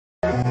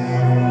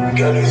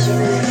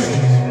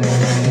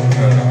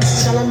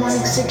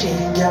Solomonic City,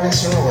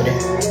 GYALIS Road.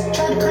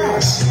 Try to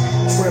cross,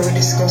 where we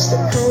discuss the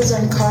pros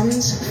and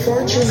cons,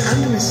 fortune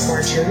and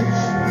misfortune,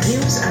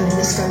 views and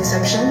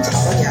misconceptions of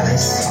a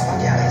GYALIS.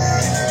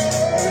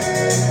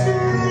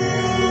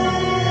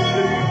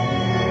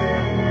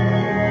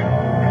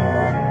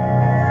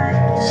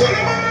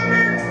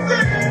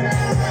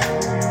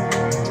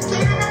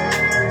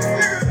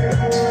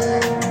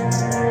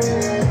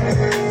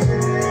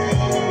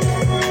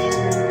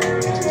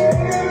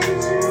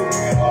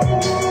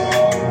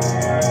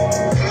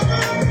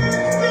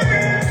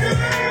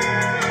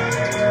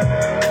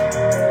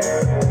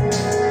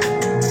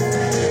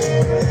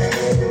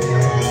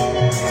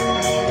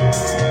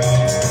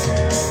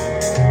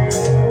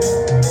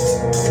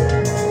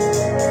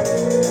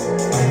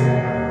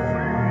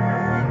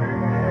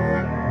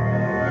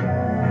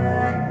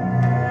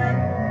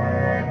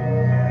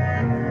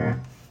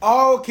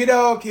 Okie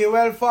dokie,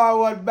 well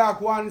forward back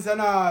once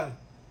and all.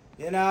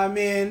 You know what I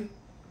mean?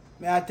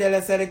 May I tell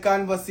us the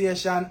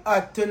conversation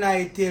hot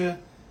tonight till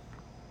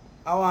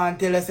I want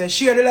to tell us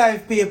share the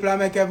life people and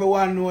make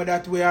everyone know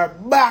that we are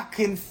back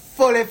in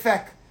full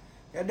effect.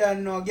 You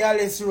don't know,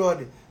 GYALIS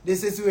Road.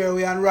 This is where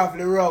we unravel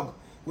the rug,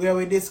 where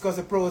we discuss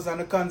the pros and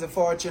the cons of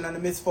fortune and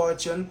the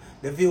misfortune,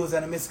 the views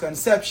and the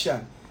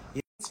misconception.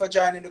 Thanks for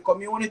joining the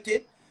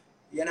community.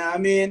 You know what I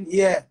mean?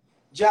 Yeah.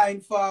 Join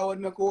forward,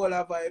 make all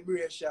a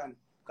vibration.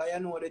 You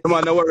know the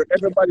man, don't worry.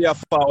 Everybody are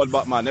forward,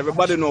 but man,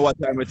 everybody know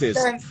what time it is.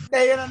 Then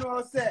you don't know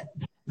what I say.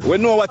 We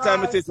know what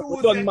time it is.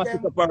 We done match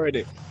it up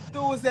already.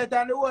 Tuesday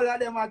and the whole of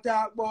them are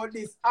talk about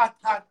this hot.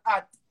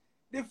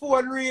 The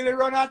phone really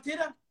run at it.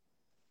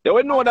 Yeah,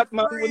 we know that,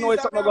 man. We know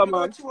it's something about,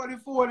 man.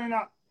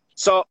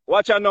 So,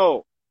 watch out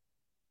now.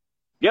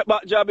 Get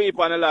back Jabby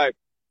on the live.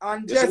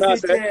 And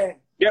just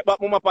get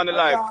back Mama on the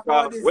live.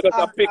 We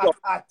just pick up.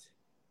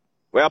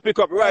 We pick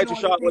up right to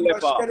short with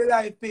left the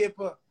live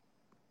people.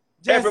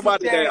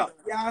 Everybody there.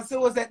 Yeah,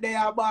 so that they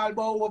are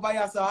ball over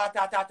here, so hot.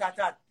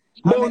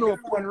 No. The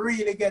phone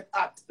really get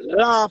hot.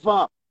 Laugh.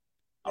 I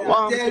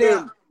want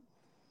to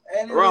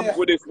ramp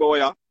with this boy,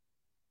 yeah?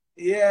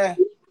 Yeah.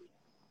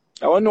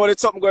 I want to know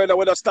that something going on.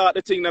 We just start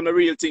the thing, them, the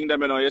real thing,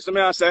 them, you know. You see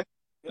me, I say?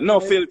 No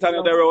filter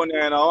in the round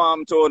here, no.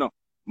 I'm told, no.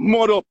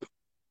 Mud up.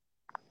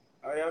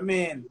 Oh, you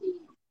mean?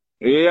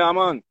 Yeah,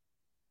 man.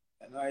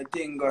 You know, I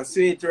think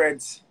Sweet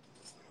Reds.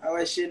 How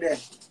is she there?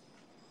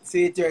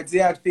 Sweet Reds,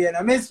 you have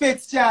to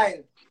Misfits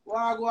child. Go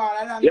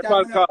on. Yeah,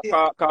 man,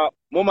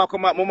 Mama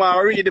come out,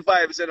 Mama read the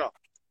vibes, you know.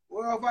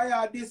 We're over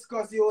here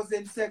discuss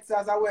using sex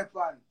as a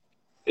weapon.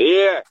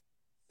 Yeah.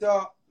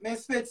 So,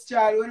 Misfits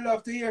child, we'd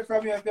love to hear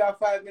from you if you have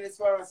 5 minutes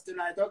for us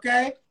tonight,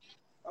 okay?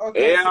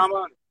 Okay. Yeah,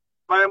 man.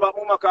 Remember,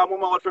 Mama, because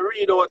Mama want to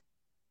read out.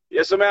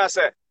 Yes, I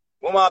say.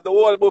 Mama have the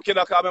whole book, you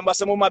know, because remember,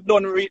 say Mama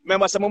done read.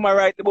 Remember, say Mama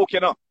write the book,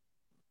 you know.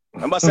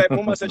 Remember, say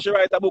Mama say she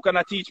write a book and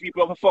I teach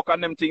people how to fuck on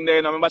them thing there,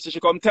 you know. Remember, say she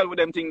come tell with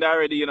them thing there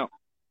already, you know.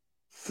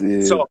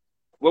 See. So,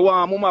 we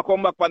want Mama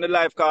come back on the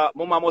life, because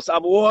Mama must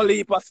have a whole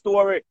heap of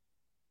story.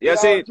 You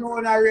see?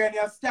 Jonah Rain,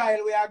 your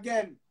style way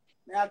again.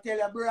 May I tell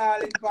you,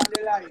 brawling from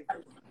the life.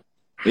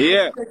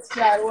 Yeah.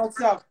 Child,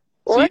 what's up?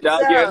 See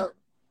that again?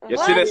 You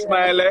see the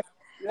smile, eh?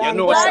 You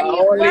know, it's a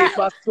whole heap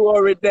of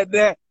story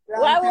there.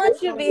 Why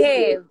won't you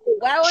behave?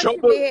 Why won't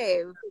you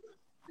behave?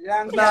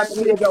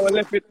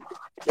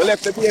 We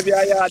left the baby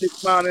here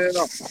this morning, you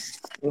know.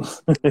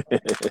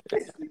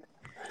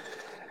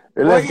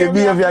 We left the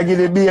baby, I give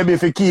the baby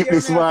if you keep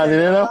this morning,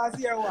 you know.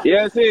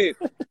 Yeah, see.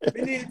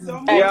 We need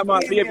some yeah,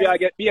 man, baby, I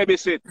get baby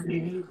sit.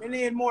 We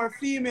need more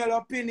female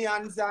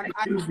opinions and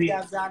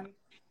ideas and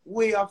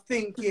way of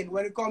thinking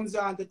when it comes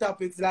down to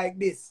topics like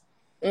this.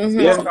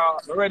 Yes,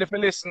 we're ready for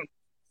listen.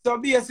 So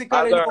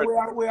basically,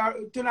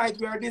 tonight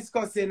we are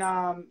discussing,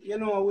 you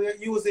know, we're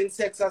using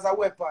sex as a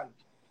weapon.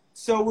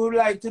 So we would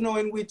like to know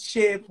in which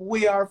shape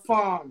we are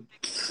formed,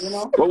 you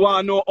know? We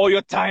want to know all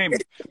your time.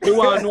 We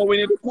want to know when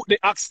you put the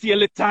axe tail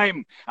the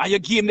time, and you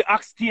give him the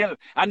axe tail,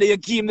 and then you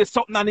give him the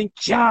something and he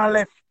can't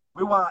left.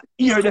 We want to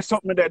hear the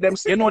something there. Them,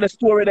 you know the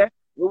story there?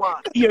 We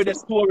want to hear the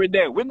story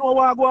there. We know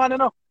what going on, you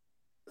know?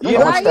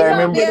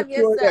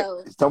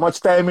 So much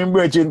time in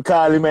Bridging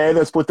call him, I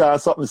just put on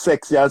something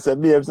sexy and say,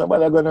 babe,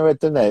 somebody gonna read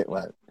tonight,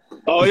 man.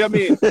 Oh, you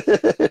mean?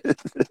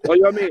 Oh,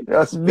 you mean?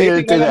 Just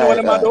babe tonight.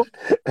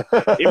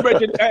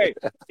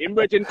 In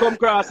Bridging come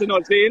cross, you know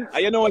what I'm saying?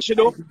 And you know what she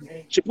do?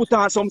 She put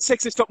on some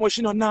sexy stuff what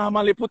she don't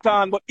normally put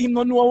on, but him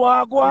don't know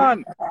what go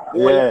on.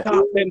 Yeah.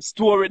 Talk them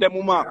story, them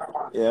woman.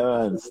 Yeah,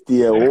 man,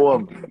 stay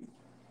warm.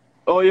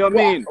 Oh, you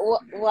mean?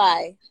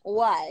 Why?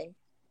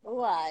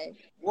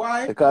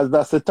 Because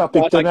that's the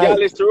topic tonight.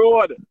 GYALIS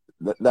Road.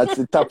 That's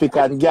the topic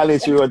on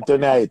GYALIS Road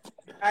tonight.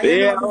 And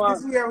you know, this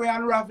is where we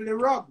unravel the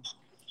rug.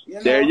 You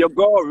know? There you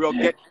go, rug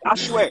get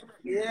ashway.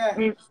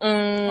 Yeah.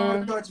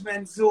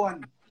 Non-judgment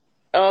zone.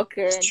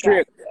 Okay.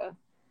 Straight. Gotcha.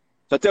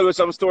 So tell me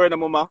some story,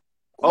 Mama.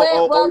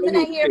 Well, can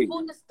I hear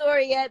Funa's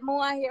story yet?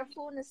 More I hear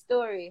Funa's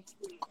story.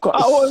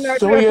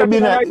 So where you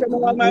been at?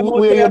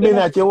 Where you been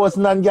at? You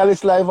wasn't on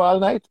GYALIS Live all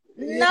night?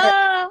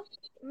 No.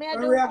 Me I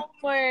do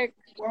homework.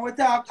 when we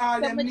talk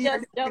all them Someone near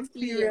just jumped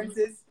in.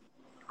 experiences.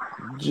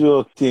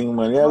 Joke thing,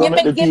 man. You're gonna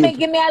make the people.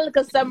 Give me a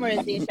little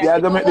summarization. You're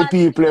gonna make the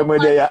people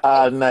when they're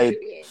all night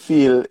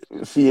experience.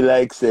 feel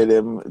like say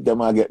them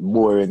might get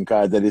boring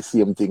because they're the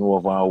same thing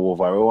over and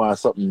over. We want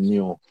something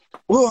new.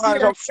 Who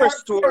has a fresh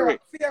story?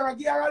 Farrah,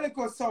 give her a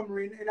little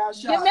summary in a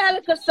shot. Give me a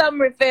little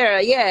summary,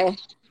 Farrah, yeah.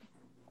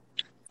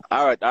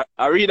 All right,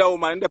 I read a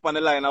woman up on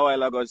the line a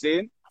while ago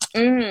saying,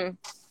 and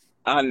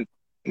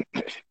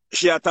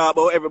she a talk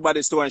about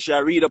everybody's story, and she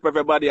a read up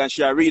everybody, and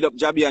she a read up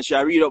Jabby, and she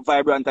a read up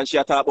Vibrant, and she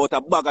a talk about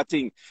a bag of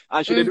thing.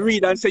 And she did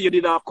read and say you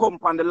did not come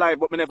on the live,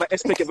 but me never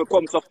expect it to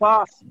come so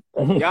fast.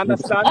 You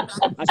understand?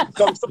 And she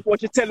comes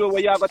support, she tell you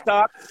where you have a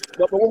talk,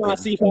 but we want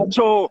to see if I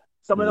show.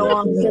 Some don't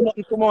want to say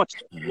nothing too much.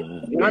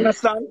 You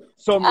understand?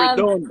 Summary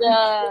done.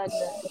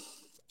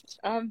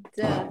 I'm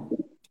done.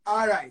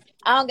 All right.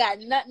 I don't got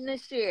nothing to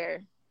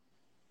share.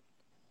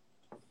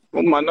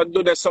 Oh, man, not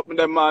do that something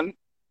there, man.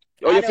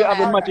 Or if you have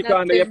a magic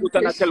on there, you put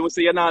on a tell, we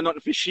say you're not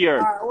nothing for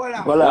share. Hold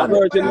on.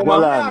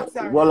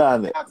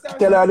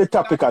 Tell her the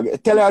topic again.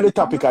 Tell her the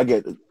topic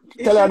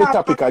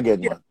again,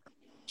 man.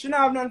 She don't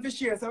have nothing for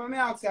share, so let me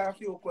ask her a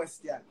few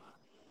questions.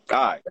 All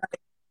right.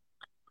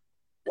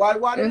 What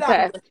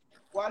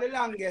the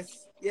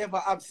longest you ever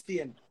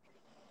abstain?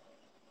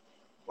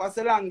 What's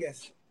the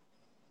longest?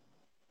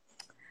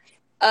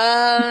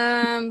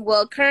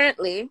 Well,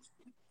 currently,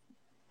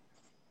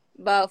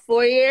 about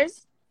 4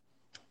 years.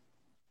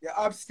 You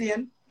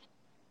abstain?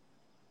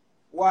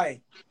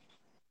 Why?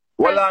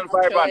 Well on,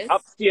 Vibrant.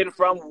 Abstain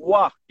from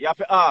what? You have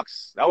to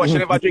ask. That was she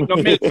never drink no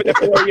milk for the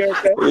 4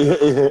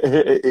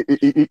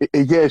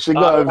 years. Yeah, she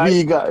got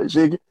vegan.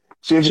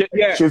 She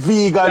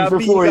vegan for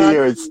 4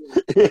 years.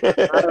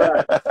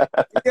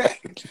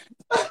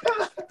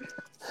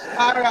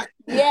 All right.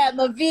 Yeah, I'm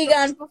a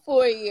vegan for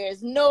 4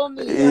 years. No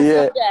meat.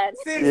 Yeah.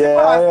 Since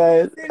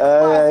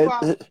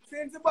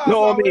the boss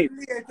No was meat.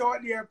 late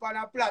out there on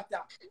a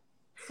platter.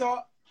 So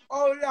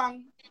how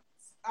long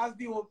has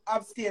you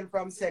abstained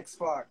from sex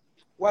for?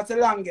 What's the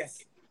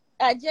longest?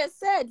 I just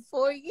said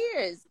 4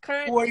 years.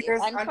 Currently, 4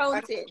 years I'm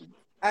counting.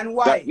 And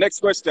why? Next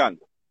question.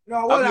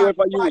 No, Have you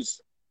ever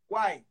used?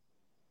 Why?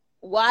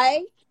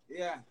 Why?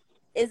 Yeah.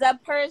 It's a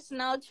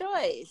personal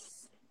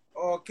choice.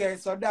 Okay,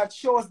 so that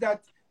shows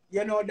that,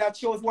 that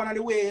shows one of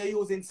the ways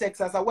you're using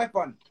sex as a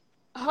weapon.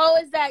 How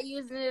is that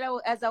using it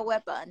as a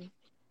weapon?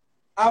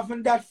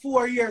 Haven't that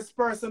 4 years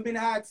person been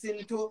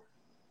asking to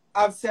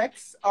have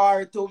sex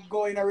or to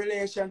go in a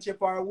relationship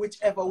or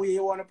whichever way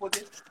you want to put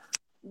it?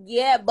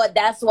 Yeah, but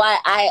that's why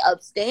I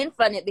abstain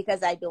from it,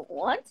 because I don't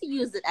want to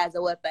use it as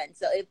a weapon.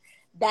 So if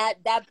that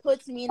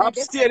puts me in a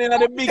abstaining are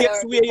the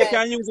biggest way you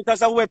can use it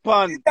as a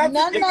weapon. You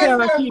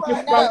can't keep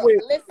it from way.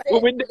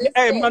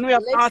 Hey man, we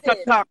have heart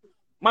attack.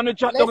 Man, we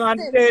drop down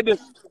and dead.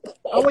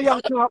 How are you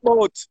talking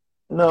about?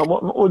 No, I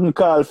wouldn't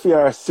call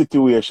fear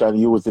situation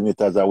using it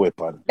as a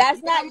weapon.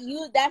 That's not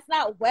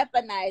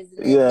weaponizing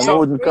it. Yeah, I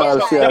wouldn't call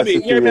fear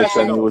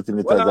situation using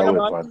it as a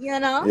weapon. You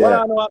know?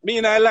 Yeah. Me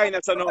in a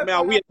line, so now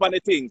I wait for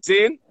the thing,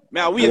 see?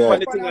 I wait for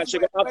the thing and she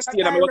go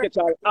abstain and I go get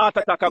a heart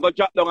attack and go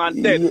drop down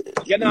and dead.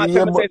 You're not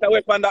trying to say it's a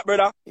weapon that,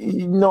 brother?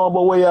 No,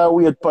 but where you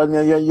wait for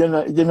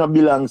you not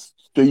belongs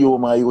to you,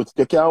 my youth.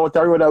 You can't out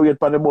the road and wait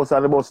for the bus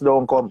and the bus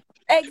don't come.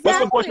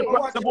 Exactly.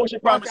 Suppose she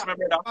promise me,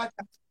 brother.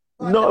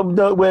 No,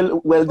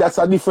 well, that's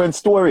a different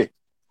story.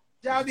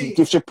 Javi.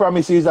 If she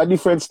promises, a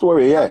different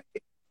story, yeah.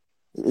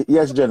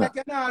 Yes, Jenna.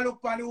 You cannot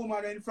look for the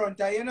woman in front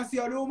of you. You know, see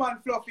how the woman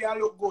fluffy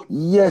and look good.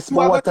 Yes,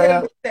 but what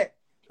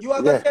you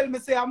have to tell me,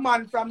 say, a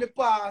man from the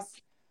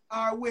past,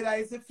 or whether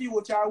it's the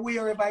future, or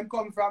wherever I'm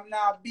come from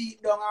now,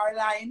 beat down our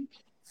line.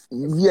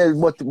 Yes,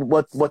 but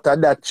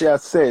that she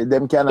has said,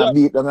 them cannot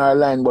beat down her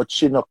line, but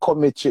she not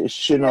commit,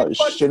 she not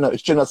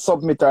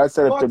submit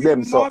herself to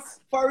them. So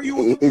for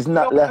you it's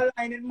not like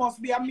line, it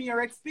must be a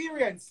mere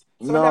experience.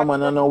 So no man,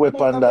 no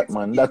weapon that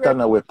man. That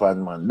a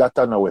weapon, man. That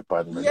a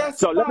weapon, man. Yes,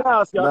 so let me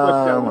ask you a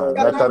question. Man,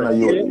 that a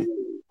you.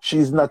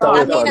 She's not a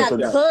weapon. I mean,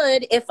 I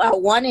could if I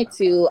wanted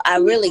to. I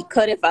really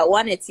could if I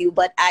wanted to,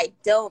 but I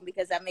don't,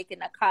 because I'm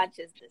making a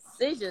conscious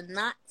decision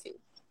not to.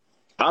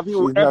 Have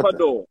you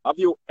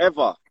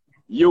ever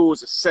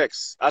used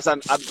sex as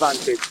an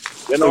advantage?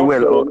 You know,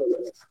 to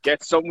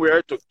get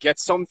somewhere, to get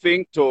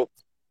something, to,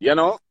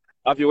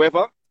 have you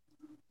ever?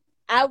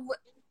 I would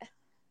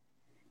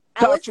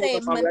say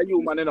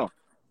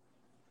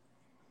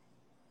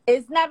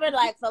it's never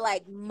like for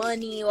like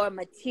money or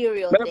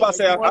material things. It's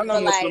more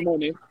for like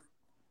money.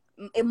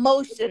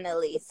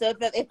 Emotionally. So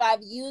if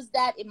I've used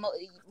that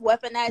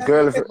weaponized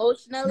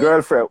emotionally,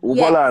 girlfriend,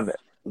 yes.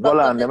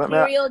 But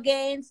material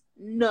gains,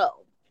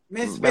 no.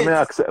 Let me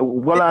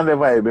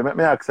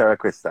ask her a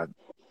question.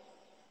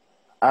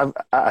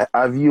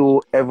 Have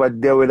you ever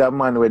dealt with a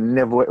man when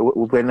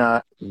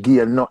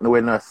give nothing,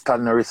 when not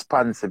stand no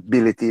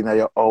responsibility in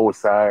your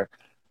house, or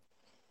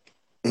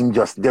in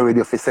just deal with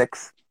you for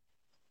sex?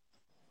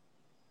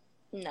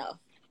 No.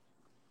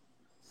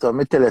 So let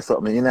me tell you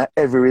something. In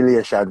every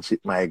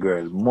relationship, my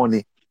girl,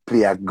 money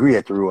play a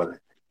great role.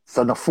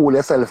 So no fool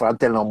yourself and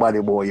tell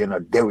nobody, boy, you're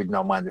not there with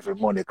no man for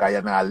money because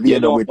you're not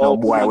later with no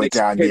boy with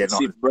your hand,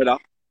 brother.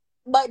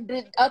 But,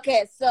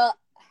 okay, so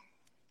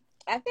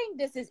I think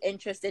this is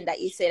interesting that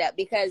you say that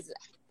because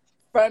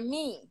for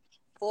me,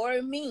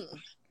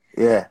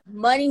 yeah,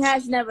 money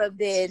has never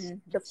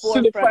been the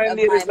forefront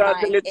of my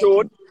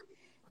mind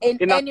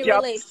in any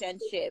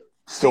relationship.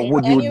 So in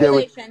would any you there?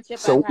 Relationship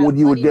So I've had, would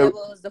you money there? never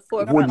was the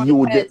forefront Would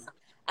you because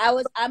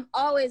I'm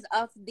always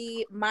of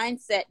the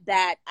mindset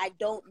that I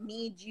don't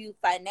need you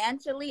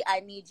financially, I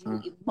need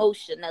you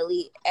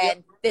emotionally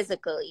and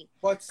physically.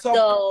 But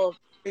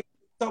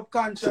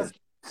subconscious,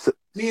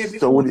 maybe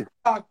so who you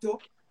talk to,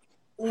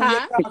 who you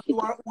talk to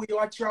or who you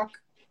attract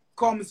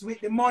comes with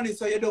the money,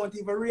 so you don't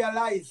even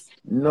realize.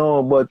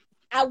 No, but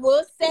I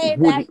will say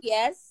that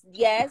yes,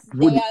 they are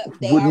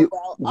well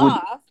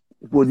off.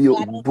 Would you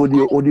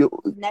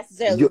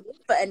necessarily look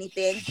for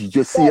anything?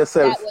 You see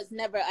yourself. That was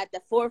never at the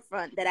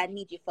forefront that I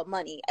need you for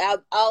money.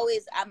 I'm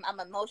an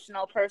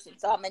emotional person,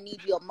 so I'm gonna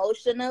need you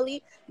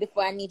emotionally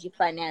before I need you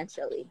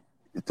financially.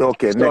 It's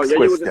okay. Next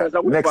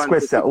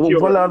question.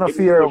 Well, on a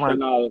fear, man.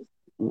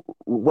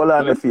 Well,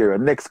 on a fear.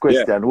 Next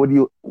question. Yeah.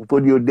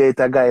 Would you date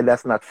a guy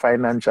that's not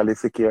financially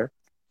secure,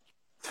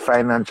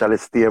 financially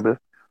stable?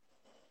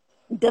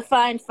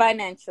 Define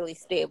financially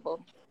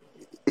stable.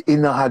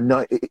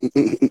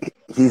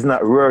 He's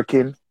not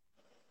working.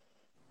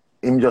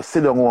 Him just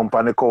sit down home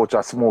on the couch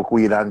and smoke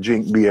weed and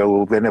drink beer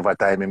whenever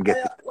time him get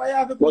it.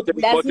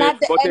 That's not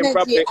the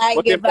energy I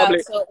give out,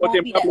 so it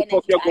won't be the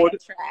energy I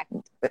attract.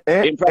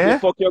 Him probably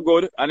fuck you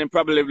good and him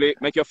probably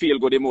make you feel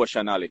good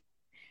emotionally.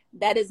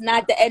 That is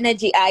not the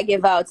energy I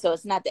give out, so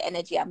it's not the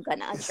energy I'm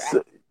gonna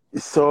attract.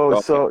 So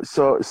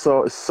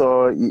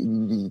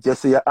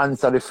just you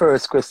answer the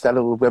first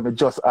question when we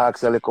just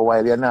asked a little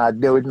while. You're not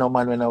there with no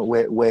man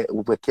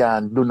we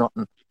can't do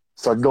nothing.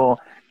 So don't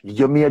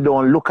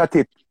look at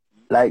it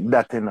like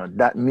that, you know.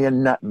 That may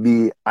not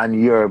be on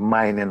your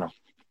mind, you know.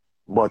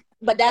 But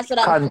that's what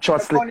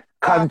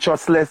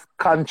consciously,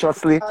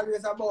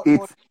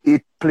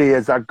 it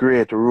plays a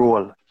great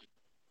role.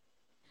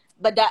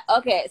 But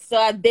so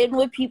I've been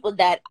with people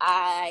that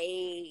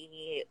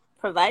I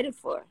provided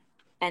for,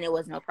 and it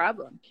was no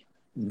problem.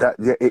 That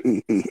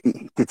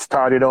it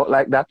started out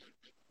like that?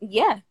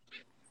 Yeah.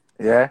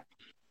 Yeah?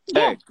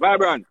 Hey,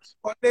 Vibrant.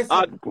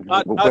 Add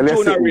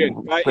tuna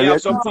rain. You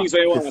have some things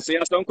you want to say. You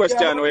have some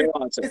questions you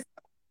want to say.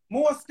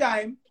 Most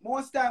time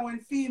when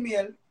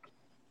female,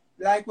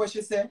 like what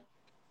she said,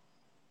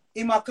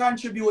 he might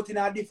contribute in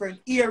a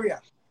different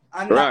area.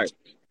 And not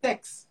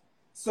sex.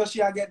 So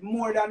she'll get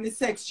more than the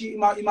sex. She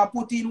might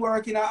put in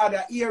work in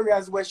other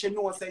areas where she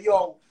knows, say,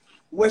 yo,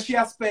 where she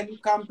has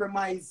spent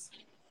compromise.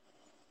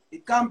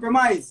 It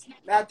compromise.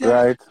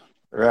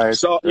 Right.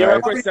 So you're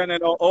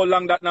questioning how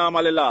long that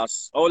normally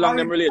lasts? How long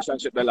them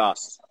relationship they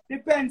last?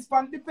 Depends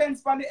on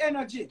the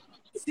energy.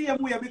 Same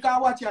way,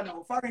 because what you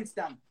know, for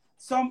instance,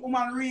 some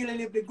woman really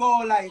live the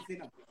goal life, you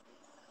know.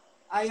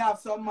 I have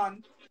some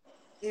man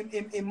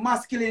in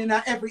masculine in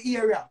every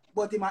area,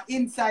 but him an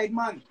inside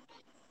man.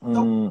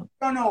 So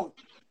turn out.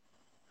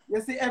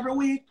 You see, every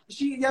week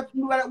she get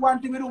one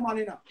thing with woman,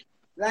 you know.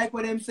 Like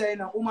what them say, you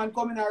know, woman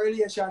come in a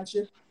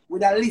relationship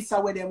with a list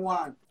of what them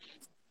want.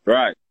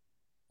 Right.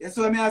 Yes,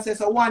 so I say,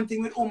 so one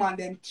thing with woman,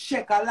 then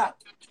check a lot.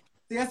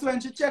 So yes,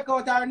 when she check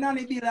out her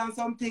nanny bill and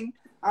something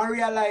and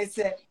realize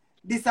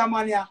this a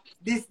man here,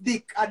 this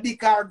dick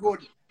are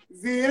good.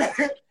 See?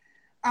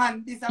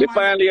 And this a man. The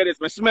fine ladies,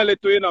 I smell it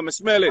too, you know, I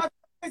smell it.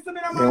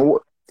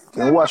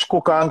 You wash,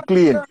 cook and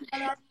clean.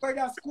 And her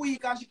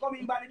squeak and she come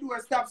in by the door,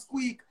 stop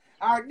squeak.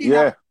 Her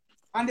dinner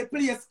and the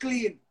place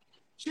clean.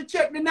 She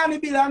check the nanny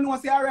bill and know,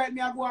 say, all right,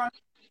 me I go on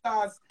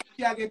because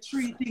she get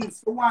 3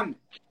 things for one.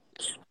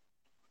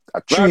 A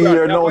 3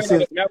 year now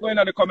since. We are going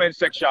to the comment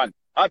section.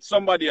 Add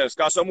somebody else,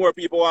 because some more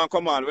people want to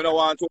come on. We don't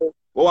want to.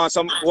 We want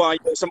some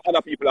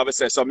other people have a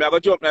say. So I'm going to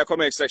jump in the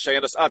comment section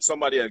and just add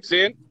somebody else.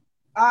 See?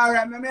 All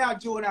right, I have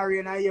Jonah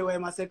Rain here where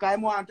I say, I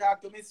want to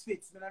talk to Miss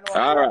Fitz.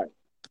 All right.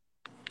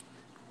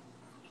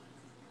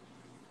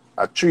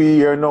 A 3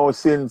 year now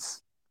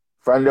since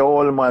from the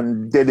old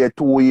man did a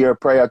 2 year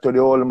prior to the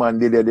old man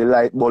did the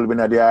light bulb in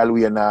the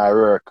hallway and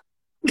work.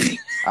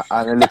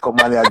 And the little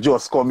man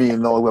just come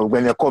in now.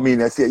 When you come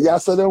in, I say, yeah,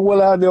 so the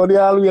whole the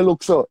hallway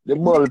look so. The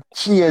bulb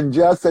change.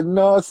 I said,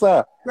 no,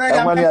 sir. Right,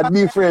 that man is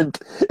different.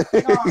 No,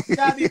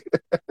 Jabby,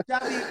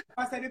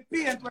 I said the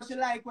paint what she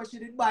like, what she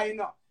did buy, you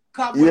know.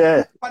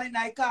 Yeah. Put in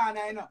the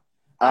corner, you know.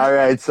 All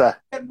right, sir.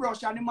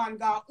 Brush and the man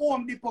go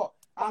home depot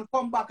and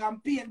come back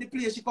and paint the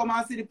place. She come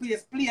and see the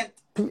place paint.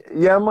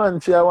 Yeah, man.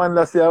 She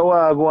wonder, say,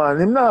 what go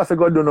on. Him not have to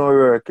go do no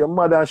work. Your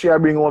mother and she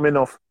bring home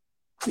enough.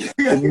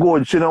 It's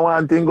good. She don't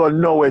want to go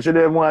nowhere. She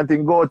don't want to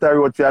go to the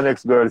road for your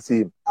next girl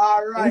see.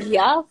 All right.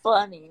 Yeah,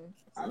 funny.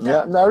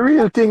 Yeah, the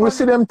real thing. We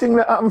see them thing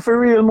that happen for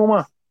real,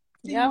 mama.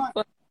 Yeah,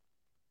 funny.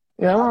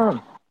 Yeah,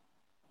 man.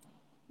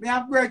 Me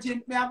have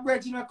Virgin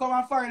will come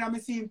and foreign and I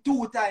see him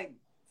 2 times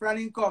from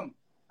him come.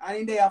 And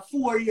in there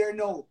 4 years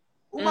now.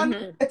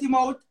 Woman get him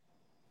out.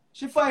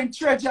 She find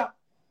treasure.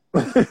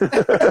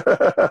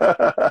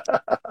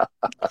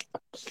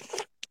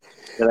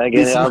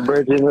 Again, you have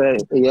Virgin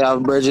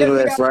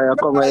West, right? You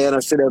come here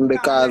and see them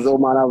because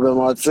woman have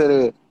them out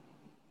city.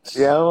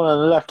 Yeah,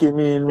 man, lucky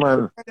mean,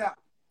 man.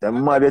 The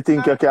man, they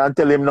think you can't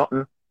tell him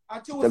nothing. I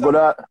choose some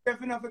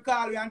if enough to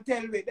call you and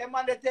tell me. Them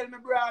man, they tell me,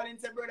 brawling,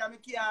 say, brother, me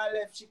can't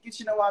left.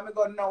 She don't want me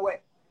go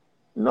nowhere.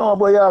 No,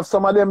 but you have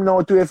some of them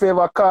now too. If you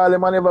ever call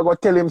him and ever go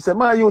tell him, say,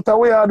 man, you to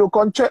where I do,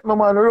 come check me,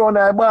 man, run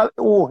I ball.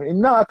 Oh, he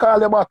not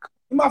call you back.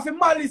 He must be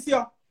malice,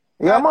 yo.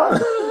 Yeah, man.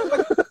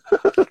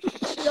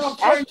 Your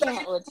I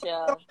can't with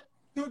you.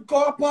 To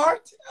go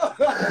apart?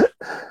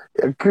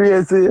 You're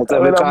crazy.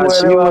 Because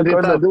she use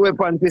it as the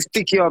weapon to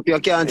stick you up, you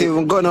can't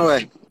even go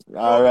nowhere.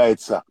 All right,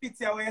 sir.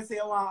 When you say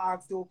you want to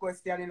ask 2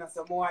 questions, you know,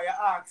 so more you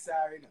ask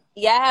her, you know.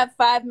 Yeah, I have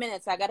 5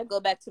 minutes. I got to go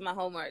back to my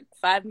homework.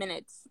 5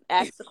 minutes.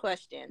 Ask the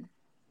question.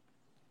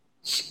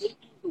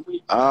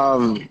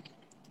 All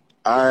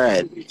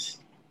right.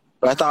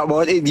 I thought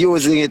about it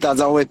using it as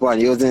a weapon,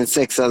 using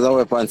sex as a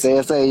weapon. So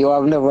you say you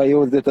have never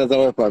used it as a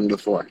weapon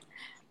before.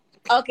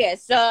 Okay,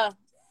 so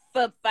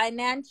for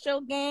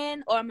financial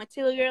gain or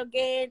material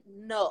gain,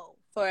 no.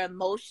 For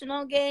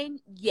emotional gain,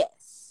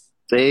 yes.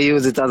 So you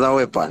use it as a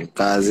weapon,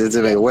 because it's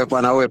a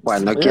weapon. No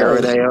care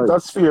whether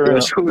that's fair you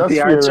enough. shoot That's the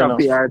fair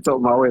choppy enough. or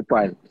something, a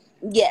weapon.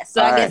 Yes,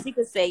 so All I guess right. you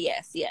could say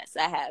yes. Yes,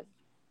 I have.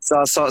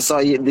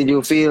 Did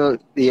you feel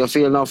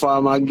no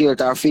form of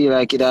guilt or feel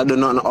like it had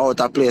done nothing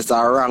out of place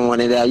or wrong when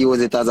they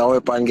use it as a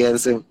weapon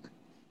against him?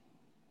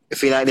 You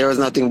feel like there was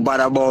nothing bad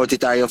about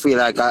it, or you feel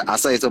like I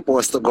saw it's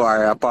supposed to go,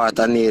 or a part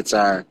of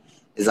nature,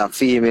 is a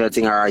female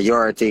thing or a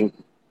your thing?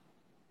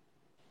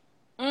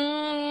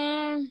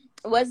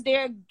 Was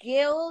there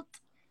guilt?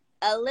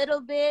 A little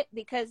bit,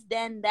 because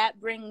then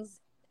that brings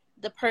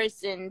the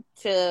person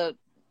to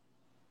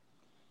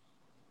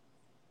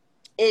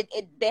it.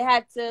 They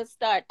had to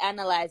start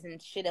analyzing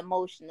shit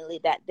emotionally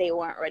that they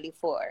weren't ready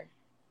for.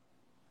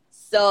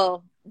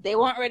 So they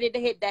weren't ready to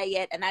hit that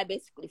yet, and I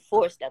basically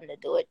forced them to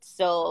do it.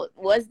 So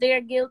was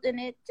there guilt in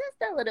it? Just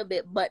a little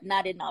bit, but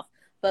not enough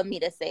for me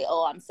to say,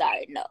 "Oh, I'm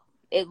sorry." No,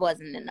 it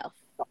wasn't enough.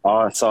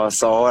 Oh, so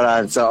hold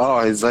on.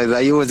 It's like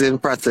a using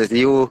process.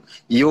 You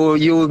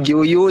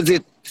use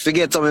it to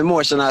get some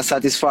emotional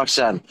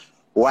satisfaction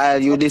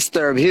while you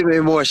disturb him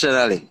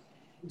emotionally.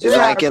 It's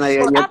like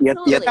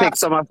you take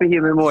some of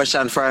him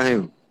emotion from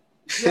him.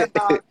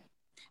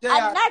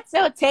 I'm not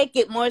so take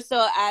it more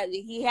so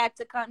he had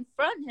to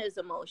confront his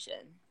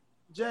emotion.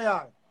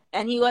 JR.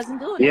 And he wasn't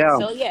doing it.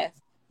 So yes.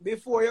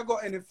 Before you go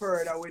any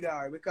further with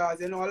her, because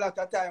you know a lot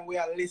of time we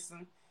are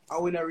listen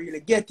and we don't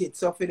really get it.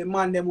 So for the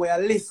man them we are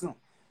listen,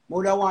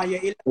 we don't want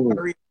you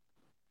elaborate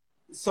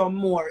some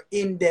more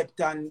in-depth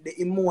and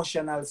the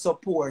emotional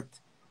support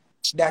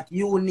that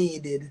you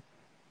needed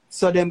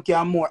so them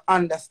can more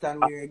understand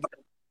where you're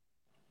going.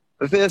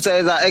 I feel say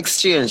it's an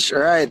exchange,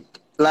 right?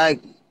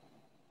 Like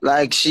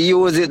she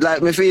use it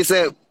like me feel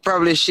say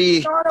probably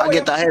she I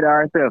get ahead of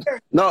herself.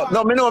 Me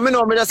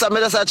just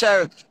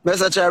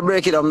try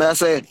break it up. Me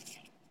say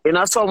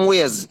in some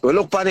ways we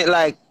look on it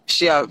like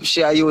she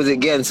use it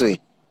against me.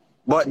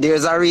 But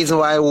there's a reason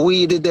why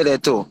we did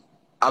it too.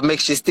 I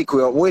make she stick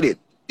with it.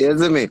 You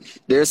see me?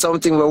 There's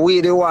something where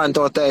we didn't want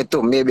out of it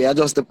too. Maybe I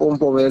just the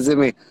pump, you see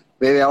me?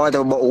 Maybe I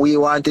wanted, but we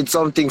wanted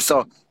something.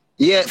 So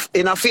yeah,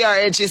 in a fair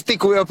edge she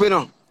stick with up, you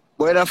know.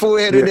 But if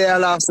we head there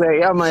and laugh, say,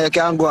 yeah man, you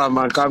can go on,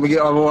 man, come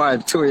get on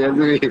one too, you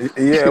see me?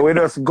 Yeah, we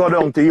just go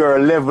down to your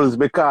levels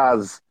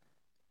because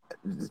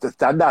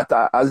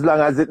that as long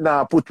as it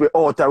not put we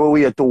out of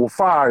way too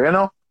far, you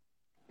know?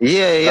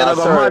 Yeah, you know,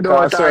 mad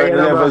out certain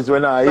levels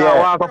when I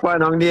walk up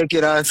and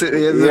naked and sit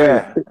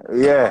there.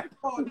 Yeah.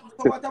 So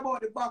what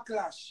about the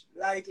backlash?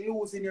 Like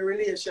losing your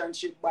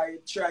relationship by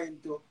trying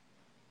to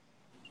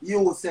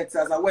use sex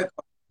as a weapon?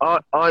 Oh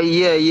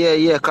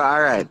yeah.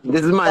 All right.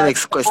 This is my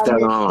next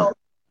question.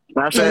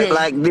 I say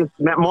like this.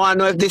 More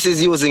know if this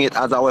is using it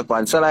as a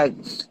weapon. So like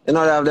you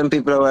know, they have them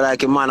people who are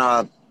like a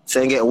man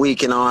saying get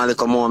weak in a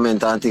little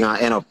moment and thing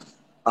and end up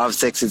have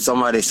sex with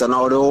somebody. So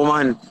now the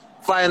woman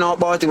find out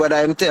about it,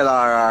 whether him tell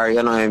her or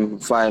you know him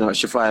find out,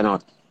 she find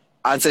out.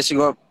 And say she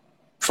go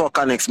fuck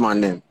her next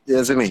man then.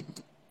 You see me?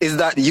 Is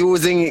that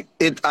using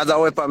it as a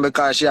weapon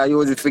because she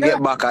use it to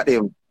get back at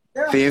him?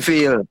 For him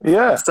feel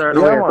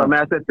certain way. So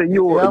I said to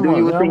you, do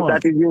you think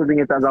that he's using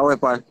it as a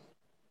weapon?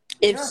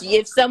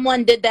 If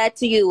someone did that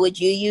to you, would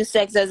you use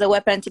sex as a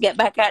weapon to get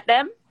back at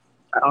them?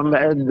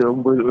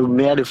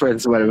 Me a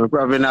different one. We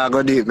probably not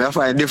go deep. I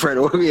find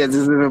different ways,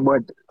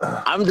 but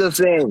I'm just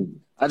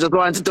saying. I just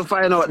wanted to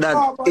find out that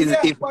is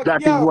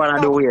one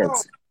of the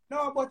ways.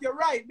 No, but you're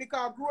right,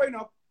 because growing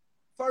up,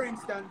 for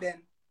instance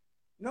then,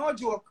 no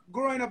joke,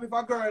 growing up if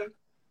a girl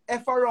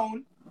F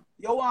around,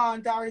 you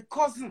want her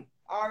cousin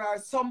or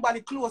somebody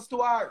close to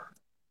her.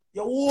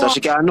 You want so she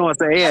can know,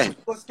 say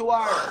close to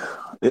her.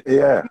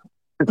 Yeah.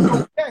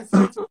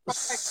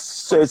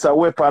 So it's a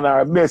weapon or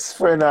a best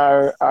friend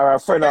or a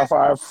friend of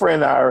our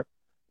friend or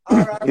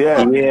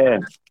yeah. And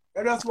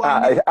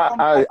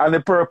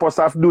the purpose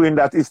of doing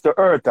that is to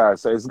hurt her,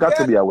 so it's got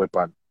to be a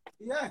weapon.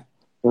 Yeah.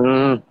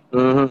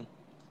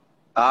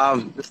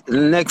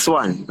 Next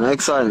one.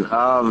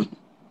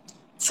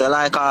 So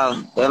like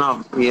you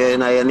know, you're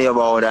in your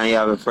neighborhood and you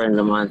have a friend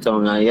of man,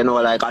 and you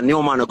know, like a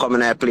new man will come in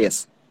that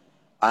place.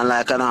 And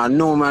like a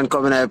new man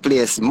come in that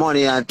place,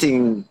 money and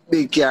thing,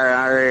 big car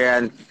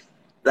and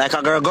like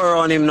I go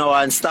around him now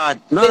and start.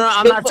 No,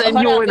 I'm not saying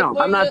hold you, on, you know.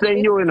 I'm not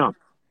saying you, you know.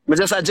 But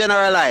just a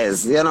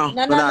generalize, you know.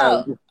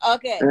 No.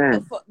 Okay, Yeah.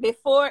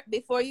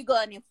 before you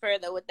go any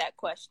further with that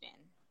question,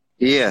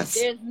 Yes.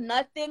 there's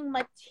nothing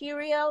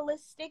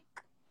materialistic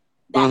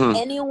that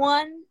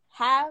anyone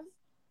have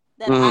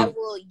that I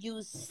will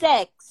use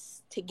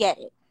sex to get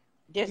it.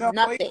 There's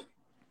nothing.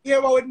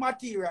 Here with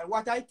material.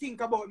 What I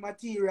think about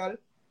material,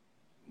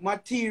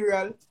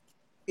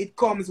 it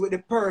comes with the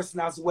person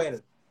as well.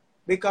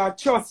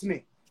 Because trust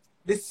me,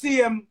 the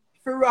same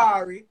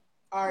Ferrari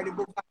or the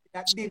Bugatti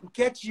that didn't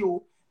catch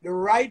you, the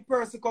right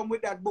person come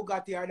with that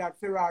Bugatti or that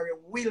Ferrari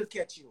will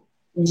catch you.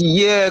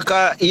 Yeah,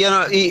 cause you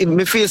know,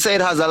 me feel say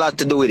it has a lot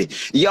to do with it.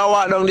 You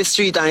walk down the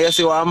street and you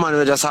see one man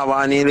will just have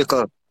one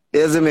little,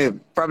 you see me,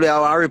 probably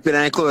have one ripping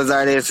and clothes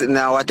or this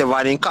now whatever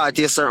and in caught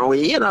you a certain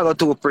way, you know go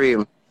too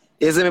prim.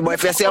 You see me, but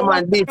if you see a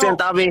man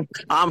decent having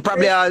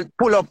probably I'll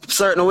pull up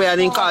certain way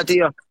and in caught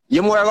you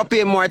more gonna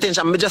pay more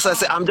attention. I'm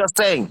just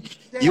saying,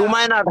 you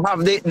might not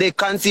have the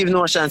conceived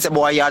notion say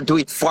boy you do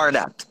it for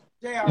that.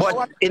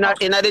 But in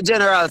a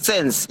general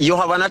sense, you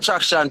have an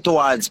attraction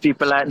towards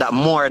people like that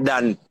more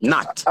than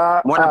not.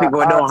 More than people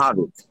don't have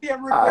it.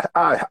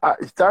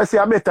 See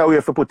a better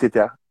way to put it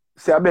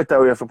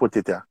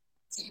here.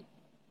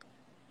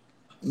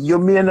 You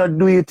may not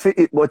do it for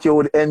it, but you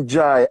would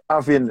enjoy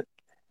having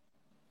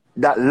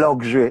that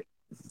luxury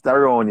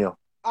around you.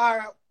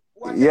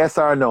 Yes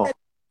or no?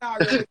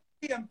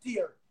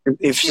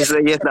 If she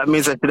says yes, that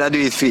means that she do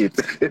it for it.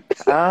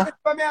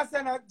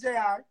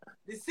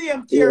 The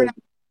same tier.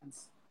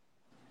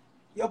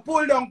 You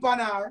pull down on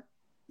her,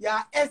 you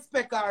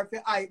expect her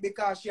for hype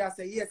because she has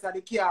said yes at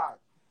the car.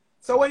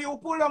 So when you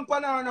pull down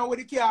on her now with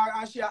the car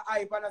and she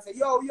hype and I say,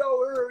 yo,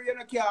 you in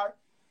the car,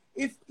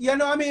 if you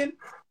know what I mean?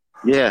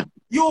 Yeah.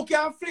 You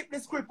can flip the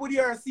script with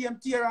your same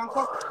tier and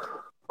come.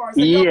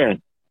 Yeah.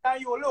 And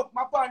you look,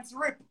 my pants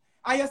rip.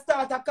 And you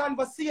start a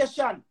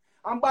conversation.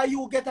 And by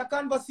you get a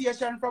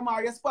conversation from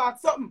her, you spark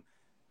something.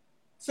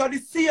 So the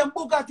same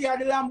Bugatti or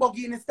the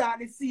Lamborghini start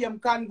the same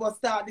convo,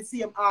 start the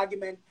same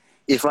argument.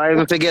 If I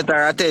even forget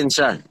her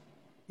attention.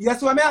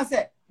 Yes, what I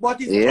say.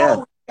 But it's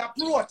how he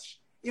approach.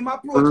 Him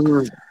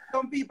approach.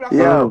 Some people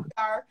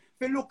are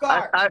look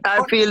hard.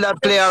 I feel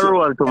that play a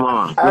role to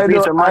mama. I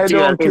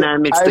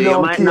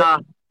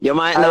You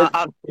might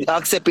not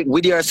accept it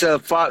with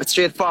yourself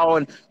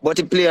straightforward, but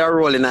it play a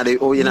role in the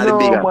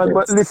bigger. Man,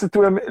 but listen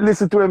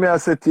to him I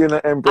said to you,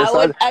 Empress. I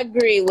would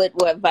agree with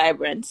what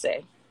Vibrant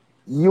say.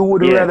 You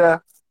would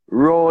rather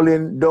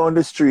rolling down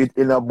the street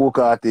in a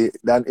Bugatti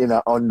than in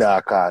a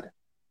Honda car.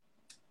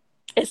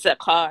 It's a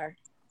car.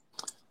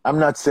 I'm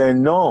not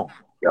saying no.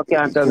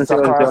 It's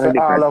a car for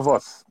all of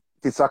us.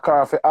 It's a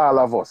car for all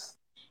of us.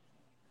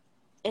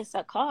 It's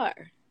a car.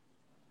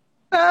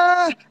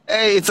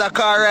 Hey, it's a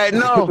car right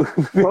now.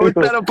 We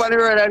stand up on the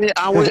road and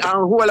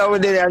hold over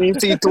there and you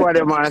see two of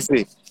them and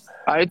see.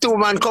 And two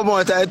man come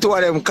out and two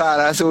of them call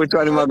and see which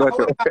one them go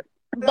to.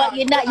 But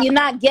you're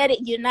not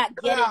getting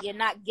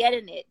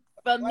it.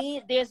 For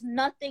me, there's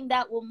nothing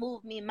that will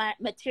move me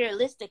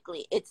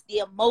materialistically. It's the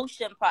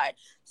emotion part.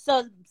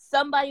 So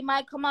somebody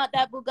might come out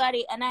that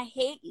Bugatti and I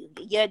hate you.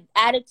 Your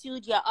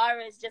attitude, your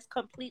aura is just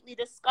completely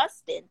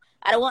disgusting.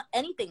 I don't want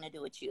anything to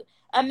do with you.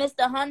 And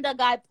Mr. Honda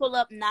guy pull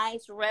up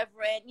nice,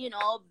 reverent,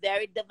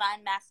 very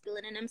divine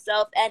masculine in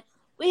himself. And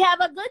we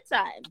have a good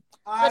time.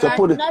 So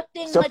put it like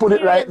this. So put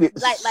it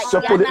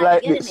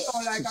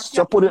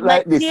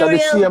like this. So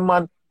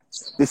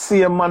the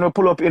same man will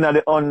pull up in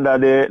the under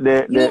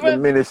the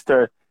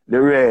minister, the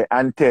Ray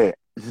and Tay.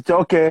 It's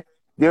okay.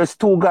 There's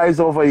two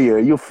guys over here.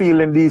 You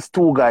feeling these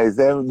two guys?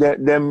 Them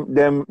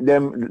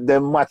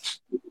match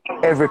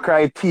every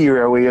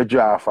criteria where you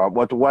drive for.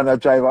 But one a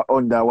drive a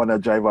Honda, one a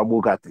drive a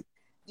Bugatti.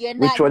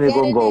 Which one you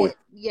gonna go with?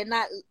 You're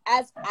not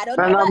as I don't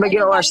know. No, me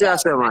get what she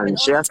has said, man.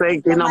 She has said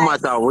it no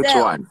matter which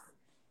one.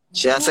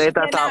 She has said it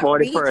about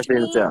the person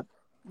himself.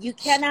 You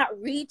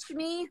cannot reach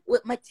me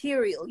with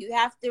material. You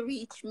have to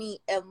reach me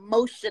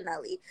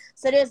emotionally.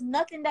 So there's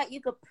nothing that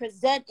you could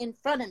present in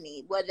front of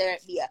me, whether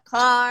it be a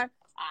car,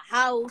 a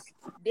house.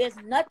 There's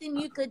nothing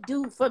you could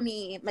do for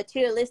me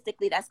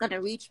materialistically that's going to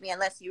reach me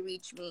unless you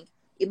reach me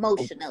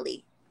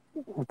emotionally.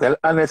 Well,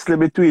 honestly,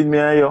 between me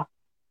and you,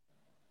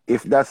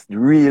 if that's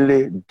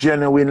really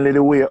genuinely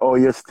the way how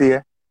you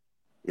stay,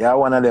 you're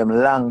one of them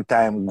long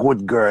time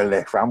good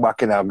girl from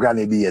back in our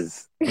granny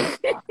days.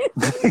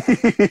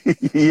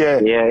 Yeah,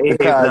 if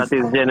that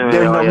is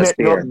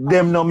genuine,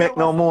 them no make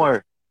no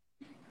more.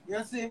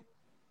 You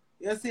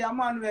see, a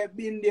man who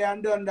been there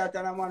and done that,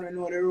 and a man who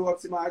know the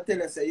ropes, I tell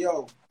you, say,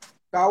 yo,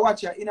 can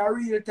watch you in a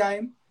real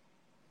time,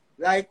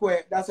 like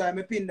where, that's why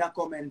I pin that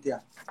comment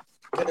here.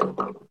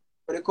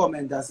 For the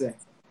comment, I say.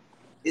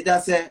 It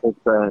has a...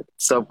 It's a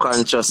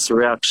subconscious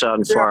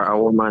reaction for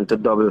a woman to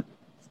double.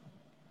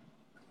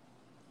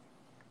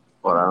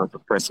 Or I want to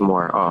press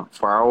more.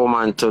 For a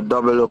woman to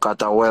double look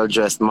at a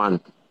well-dressed man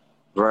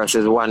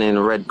versus one in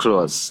red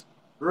clothes.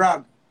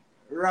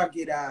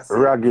 Rugged ass.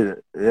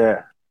 Rugged,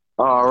 yeah.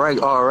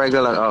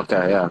 Regular,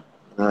 okay, yeah.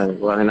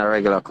 One in a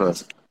regular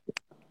clothes.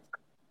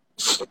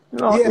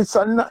 No, Yeah. it's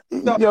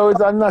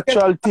a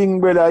natural thing,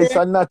 brother. It's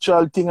a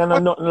natural thing,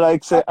 and nothing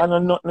like say,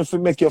 and nothing to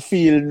make you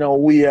feel no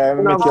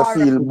weird, make you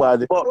feel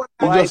bad. But It's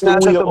why just the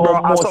not way to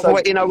bro? most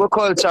Somewhere in our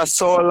culture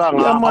so long,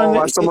 yeah, man.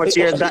 or so much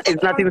years that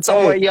it's not even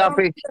somewhere you have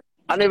to,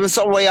 and even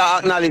somewhere you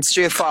acknowledge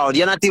straightforward.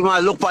 You're not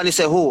even look on and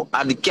say who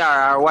at the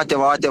car or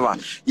whatever.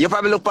 You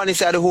probably look on and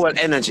say the whole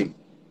energy.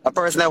 A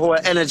person that whole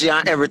energy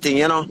and everything,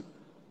 you know.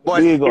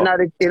 But in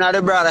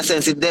the broader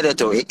sense, it's dead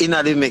too. In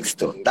the mix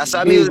too. That's why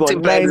I'm using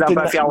simple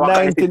example. If you walk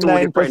and see two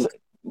different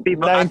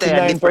people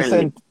attire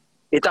differently,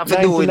 it have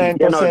to do with,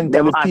 you know, 99% of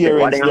them the asset,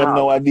 what parents they them have.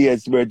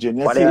 nowadays, virgin.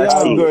 You What see, they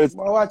all achieve. girls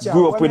Watch out.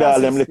 grew up When with me all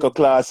them assist little you.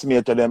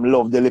 classmates of them,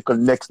 love the little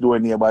next door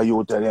neighbor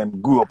youth of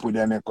them, grew up with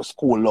them, like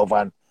school love,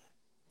 and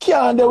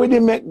can't they with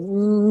them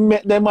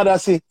make them mother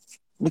say,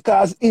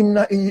 because him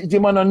the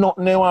man are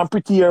nothing, they want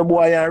prettier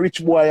boy and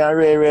rich boy and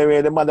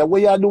rare, the mother,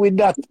 what you do with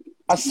that?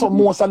 As some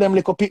most of them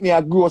little pitney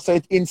are grow, so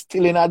it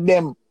instilling at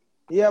them.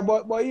 Yeah,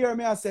 but hear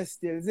me assess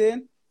still,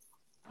 Zane,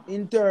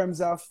 in terms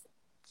of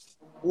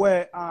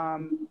where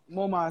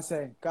Mama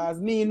say, because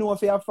me know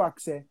for a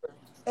fact say,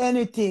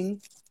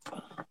 anything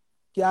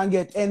can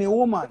get any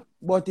woman,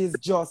 but it's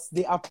just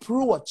the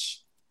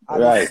approach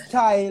and Right. the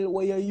style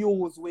where you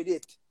use with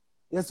it.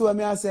 You see what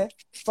me I say?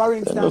 For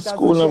instance, as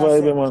School she no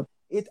say, vibe, man.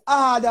 it's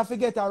harder to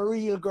get a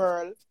real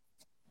girl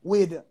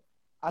with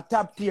a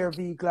top tier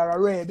vehicle or a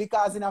rare,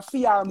 because in a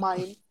fear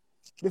mind,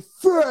 the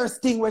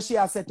first thing where she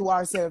has said to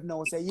herself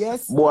now, say,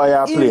 yes, Boy,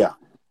 a player.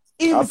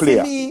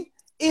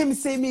 him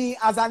see me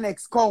as an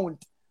next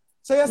count.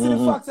 So you see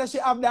the fact that she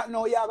have that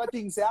now, you have a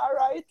think, say, all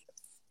right,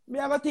 me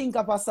have a think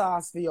of a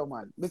sauce for you,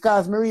 man,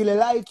 because me really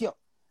like you.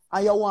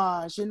 And you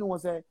want, she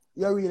knows that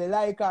you really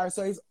like her,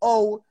 so it's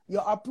how you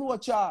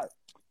approach her.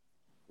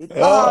 It's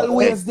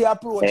always the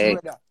approach,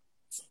 brother.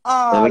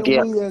 Let me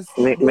Always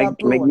give the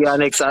approach. you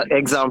an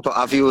example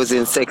of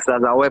using sex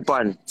as a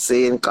weapon.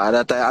 Saying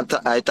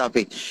that I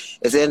topic.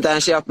 The same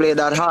time she played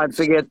that hard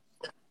forget,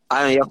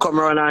 and you come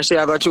around and she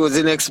go choose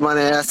the next man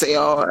and you say,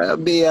 oh,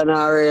 be an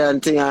area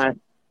and thing, and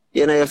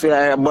you know you feel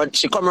like, but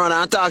she come around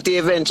and talk to you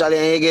eventually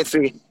and you get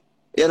free.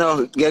 You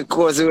know, get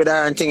cozy with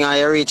her and thing, and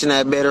you reach in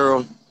her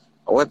bedroom.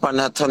 A weapon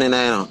that turn in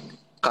her, you know.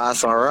 Cause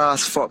some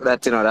Ross fuck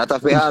that, you know. That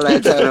have to be all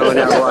like time when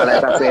you go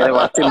like I say they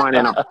was Timon,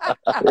 you know.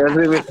 You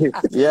see me?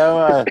 Yeah,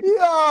 man. You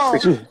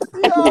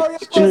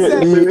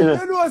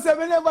know, say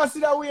me never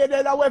see that way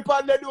then a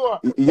weapon the door.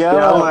 Yeah,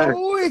 man.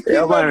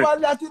 Wicked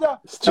weapon that, you know.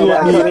 Straight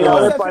You beat, know,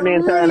 man. weapon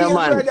in time,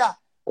 man.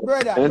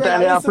 Brother, Anytime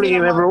they are listen me,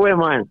 playing everywhere,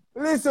 man.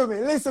 Listen me.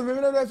 I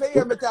don't know if you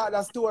hear me talk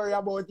that story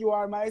about you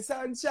are my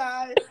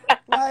sunshine,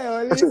 my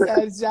only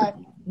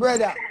sunshine.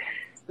 Brother,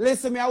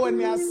 listen me, when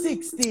me was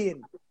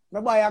 16, I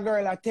buy a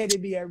girl a teddy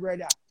bear,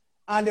 brother.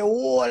 And the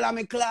whole of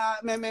my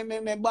class, me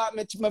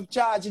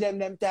charge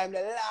them time,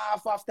 they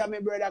laugh after me,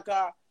 brother,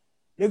 cause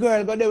the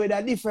girl go there with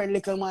a different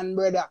little man,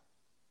 brother.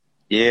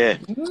 Yeah.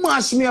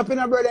 Mash me up in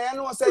a brother. You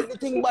know, said the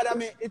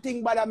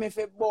thing bother me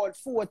for about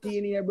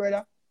 14 years,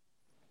 brother.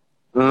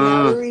 In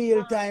a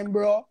real time,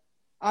 bro.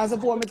 And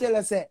suppose me tell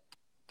you, say,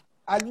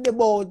 at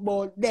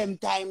about them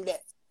time there.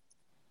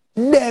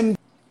 Them,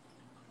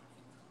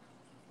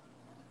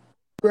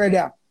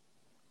 brother.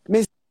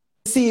 Me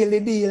seal the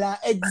deal and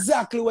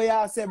exactly what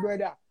you say,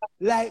 brother.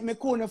 Like me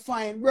couldn't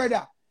find,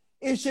 brother.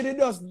 If she did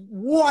just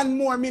 1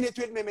 more minute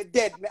with me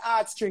dead, my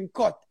heartstring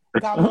cut.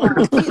 Because I want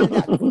to kill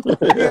that.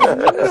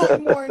 There's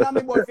nothing more in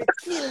me but to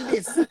kill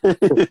this.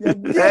 You're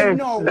dead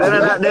now.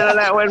 They don't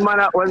like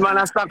when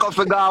man stack up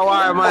for go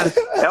war, man.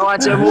 You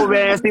watch a movie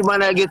and you see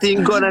man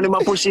getting gun and him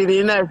push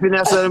the knife in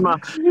your son,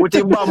 man. Put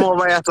him bomb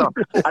over your son.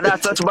 And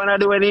that's such man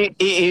do when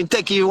he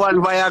take you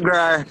one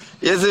Viagra.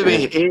 You see me?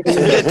 He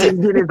get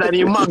him Guinness and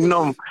he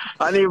Magnum.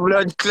 And he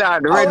blood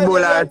clad, Red Bull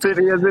and you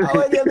see me? I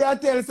want to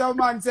tell some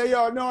man, say,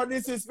 yo, no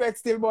disrespect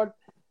still, but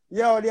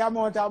yo, the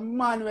amount of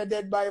man were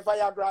dead by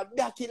Viagra,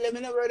 that kill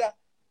them, brother.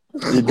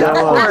 Yeah,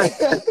 man.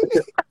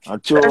 I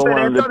show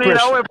man the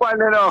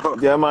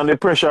pressure. Yeah, man, the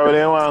pressure when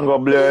they want to go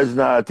blurs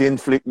not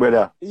inflict,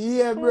 brother.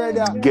 Yeah,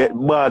 brother. Get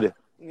bad.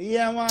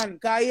 Yeah, man.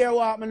 Can you hear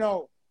what me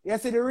now? You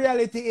see, the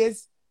reality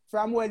is,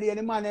 from where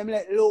the man them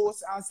let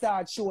loose and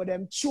start show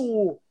them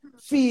true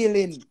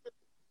feeling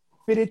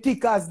for the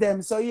tickers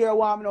them. So here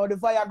what me now, the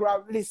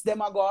Viagra list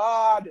them a go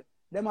hard.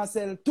 Them a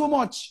sell too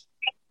much.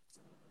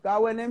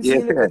 Because when them see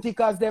the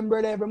tickers them,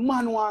 brother, every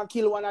man want to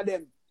kill one of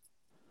them.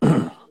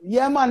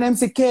 Yeah, man, them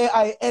say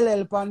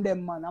KILL on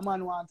them, man. A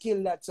man want to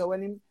kill that. So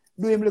when him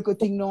do him look a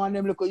thing now and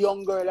them look a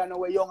young girl and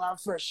we're young and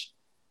fresh,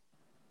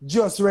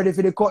 just ready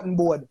for the cotton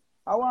board.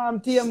 I want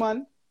him to you,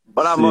 man.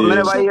 But I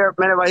never hear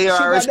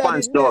a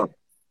response to it.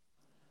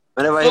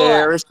 I never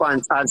hear a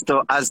response as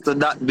to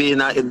that being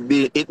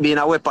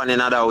a weapon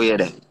in another way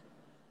there.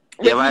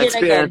 You ever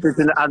experienced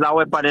it as a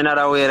weapon in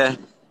another way there?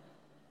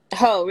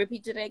 Oh,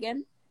 repeat it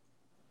again.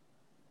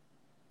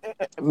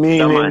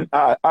 Meaning,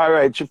 all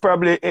right, she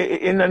probably,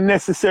 it not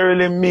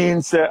necessarily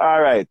means,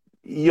 all right,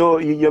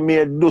 you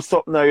may do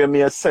something or you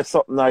may say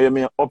something or you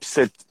may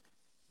upset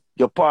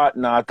your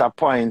partner at a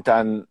point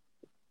and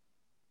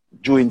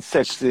during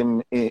sex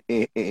him take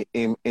it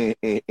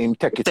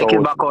Take it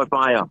out. back out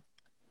on you.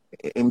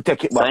 Him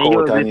take it So back he out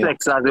use on the you.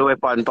 sex as a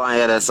weapon on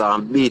you there, so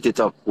and beat it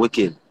up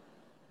wicked.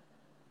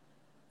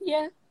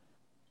 Yeah.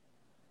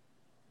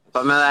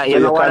 But me like, So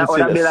you know what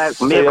would that be like?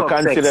 so Make you up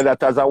consider sex.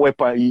 that as a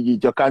weapon,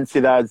 you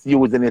consider as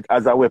using it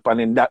as a weapon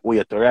in that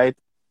way too, right?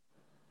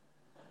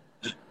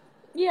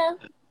 Yeah.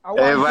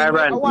 Hey,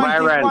 Vibrant.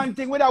 One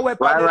thing with a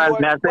weapon, Me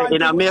I say,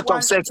 in a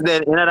make-up sex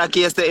then, in another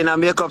case, in a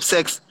make-up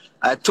sex,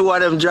 two of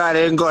them draw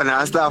their gun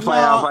and start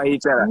fire off of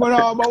each other.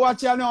 No, but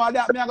what you know,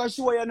 that me I gonna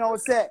show you now,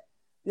 say.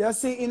 You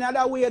see, in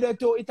other way they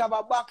too, it have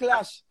a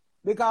backlash.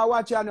 Because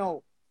what you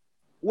know,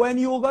 when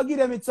you go give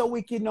them it so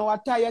wicked now, I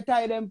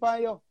tie them for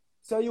you.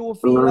 So you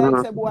feel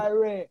like say boy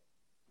Ray.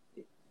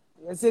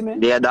 You see me?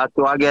 Yeah, that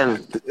too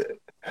again.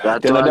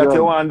 That You too know that you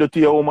again. want to do to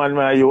your woman,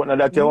 man. You know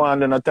that you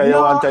want to not you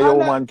want to your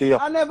woman to you.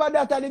 I never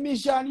that at the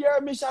mission.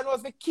 Your mission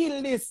was to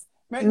kill this.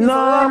 Make this No,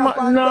 run up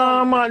and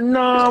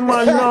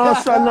down. no,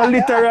 son, no,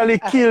 literally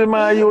kill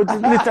man. You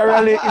it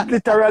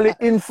literally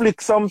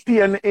inflict some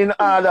pain in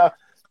order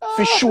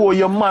for sure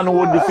your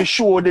manhood, for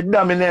sure the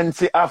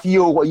dominance of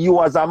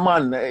you as a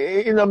man.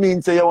 You know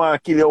mean say you want to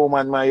kill your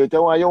woman, man. You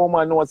want your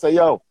woman know say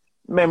yo.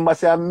 Remember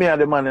say I'm me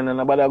the man and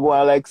nobody go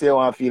on like say you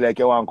want to feel like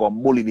you want to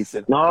come bully this.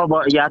 No,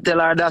 but you tell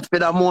her that for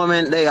the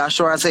moment there. I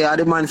sure say you're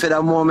the man for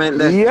the moment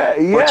there. Yeah.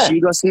 But she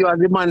go see you as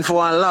the man for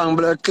one long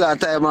blood clot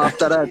time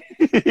after that.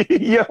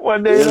 Yeah,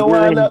 one day you don't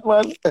want that,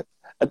 man.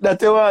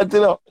 That you want to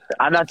know.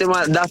 And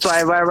that's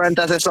why Vibrant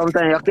I say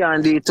sometimes you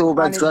can't do it too,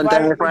 but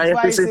sometimes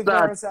if you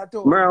start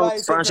Merle,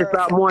 from she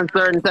start more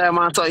certain time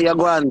and so you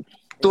go and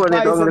turn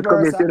it on the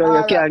commit, you know,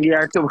 you can't get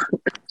her too.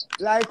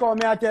 Like how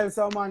me I tell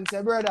someone,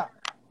 say, brother,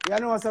 you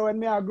know, so when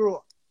me I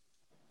grow,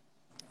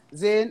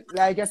 Zane,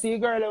 like you see a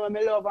girl when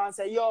me love and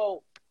say,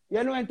 yo,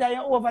 you know when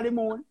you over the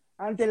moon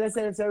and tell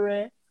yourself, say,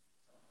 Ray,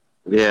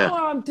 yeah.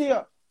 no, I'm to you.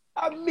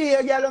 I be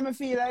a girl when me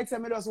feel like say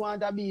me just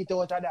want to beat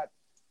out of that.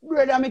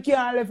 Brother, me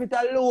can't left it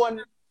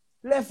alone.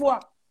 Left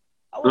what?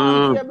 I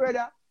want to you,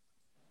 brother.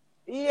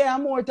 Yeah,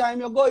 more time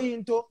you go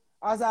into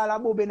as all a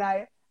booby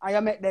night and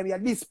you make them you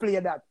display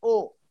that.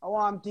 Oh, I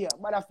want to you.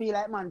 But I feel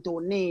like man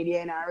too needy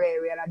and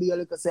rare and I do a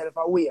little self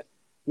away.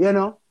 You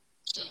know?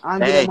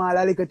 And give them all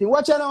a little thing.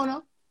 Watch you now,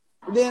 no?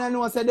 Then I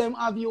know say them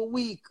have you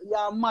weak.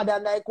 You're mad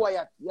and like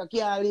quiet. You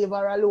can't leave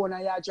her alone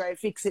and you try to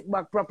fix it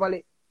back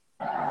properly.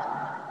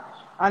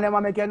 And then I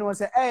make you know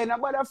say, hey,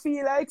 nobody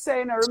feel like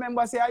saying,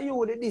 remember say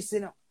you did this,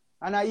 you know,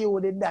 and you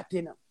did that,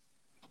 you know.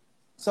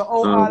 So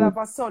all of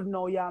a sudden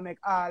now you make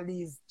all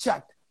these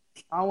chat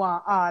and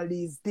want all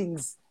these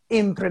things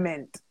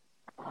implement.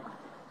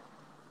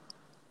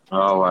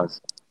 Oh,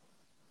 was.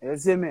 You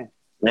see me?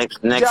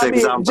 Next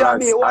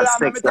example as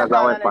sex as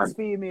a weapon.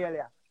 Female,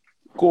 yeah.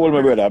 Cool,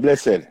 my brother,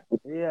 blessed.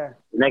 Yeah.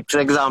 Next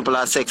example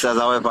as sex as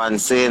a weapon,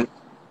 saying,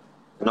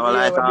 no,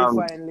 like,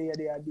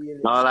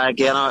 no, like,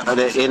 you know,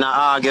 in an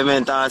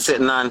argument and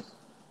sitting and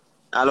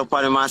I look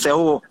at him and say,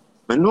 oh,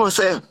 me know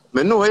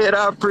you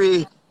that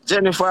pre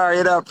Jennifer,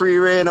 you that pre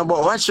Rain, but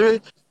watch me.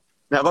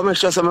 Now go make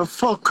sure some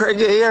fuck Craig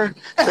here.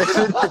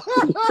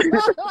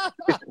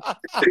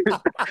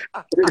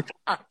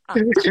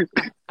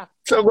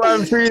 So go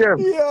and free them.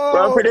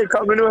 Go and free them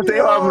coming over say,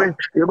 oh, man,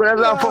 you're going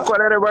to fuck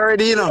one of them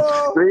already, you know.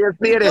 So you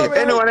see it.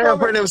 Anyone ever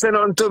friend them send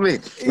on to me.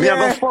 Me I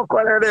go fuck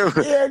one of them.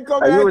 Yeah,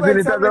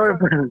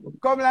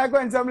 come like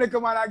when some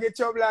little man I get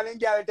trouble and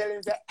girl tell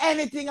him say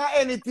anything or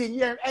anything.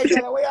 Yeah, hey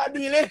girl, where you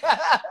dealing?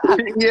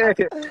 Yeah.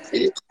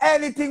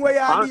 Anything where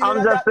you dealing.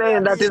 I'm just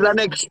saying that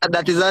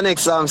is the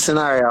next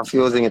scenario of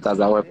using it as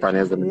a weapon,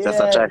 isn't it? Just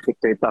a try to fix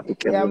the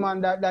topic. Yeah,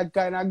 man, that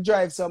kind of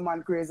drives some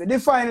man crazy.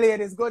 Define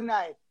ladies, good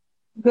night.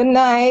 Good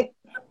night.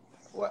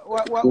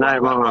 What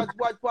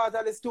part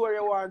of the story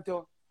you want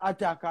to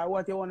attack or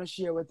what you want to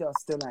share with us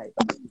tonight?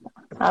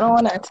 I don't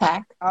want to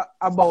attack.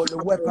 About the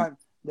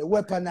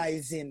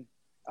weaponizing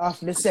of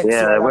the sex.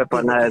 Yeah, the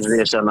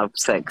weaponization of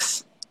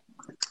sex.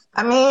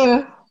 I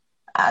mean,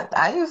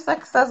 I use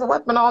sex as a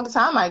weapon all the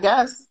time, I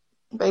guess,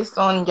 based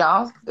on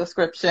y'all's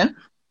description.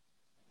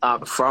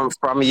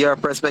 From your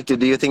perspective,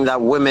 do you think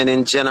that women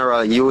in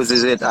general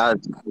uses it as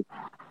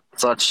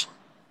such?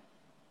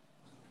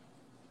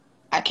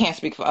 I can't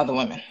speak for other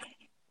women.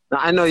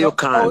 I know you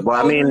can't,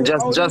 but I mean,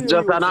 just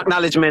an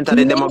acknowledgement of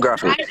the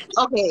demographic.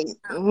 Okay,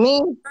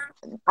 me,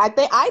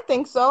 I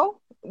think so.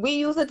 We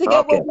use it to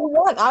get what we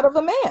want out of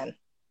a man.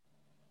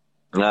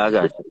 Yeah, I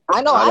got you.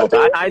 I know.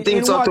 I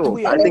think so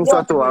too. I think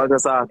so too. I was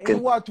just asking.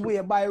 In what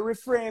way? By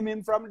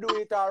reframing from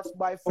doing it or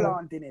by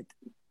flaunting it?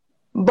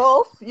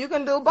 Both. You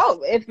can do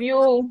both. If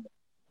you,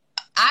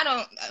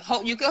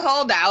 you can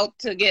hold out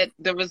to get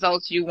the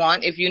results you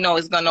want if you know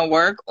it's going to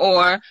work.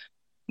 Or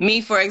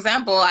me, for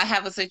example, I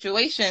have a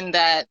situation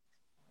that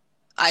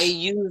I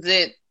use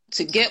it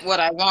to get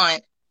what I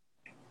want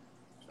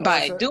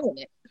by doing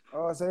it.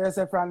 Oh, so you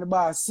say from the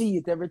bar, see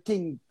it,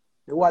 everything,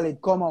 the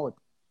wallet come out.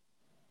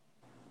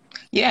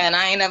 Yeah, and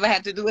I ain't never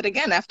had to do it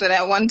again after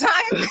that one time.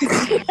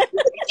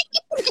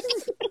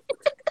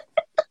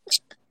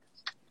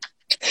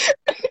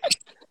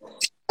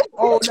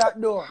 out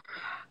that door.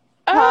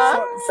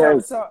 Huh?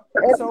 It's a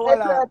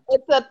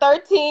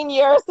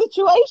 13-year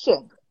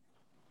situation.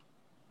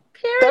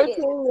 Period.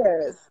 13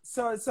 years.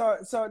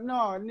 So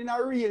no, in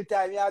a real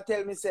time, you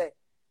tell me say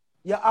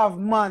you have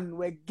man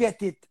we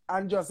get it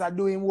and just are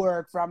doing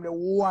work from the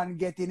one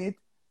getting it.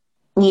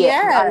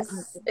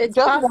 Yes, it's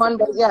just possible. one,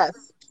 but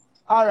yes.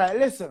 All right,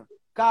 listen.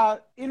 Cause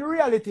in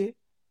reality,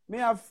 me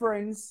have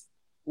friends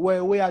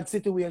where we had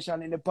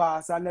situation in the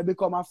past and they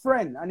become a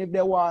friend. And if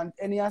they want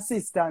any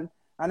assistance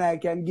and I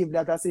can give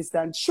that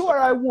assistance, sure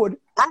I would.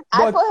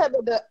 But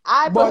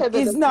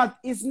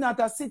it's not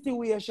a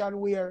situation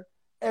where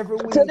every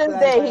week. To this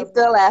day, he's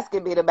still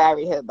asking me to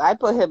marry him. I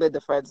put him in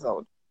the friend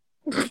zone.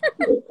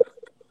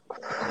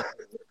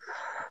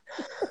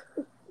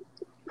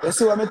 You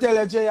see what I tell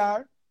you,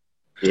 JR?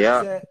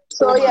 Yeah.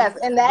 So yes,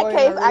 in that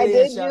case,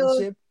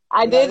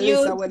 I did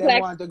use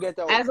sex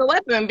as a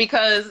weapon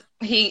because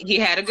he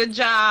had a good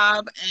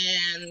job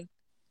and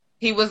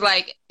he was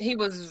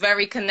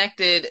very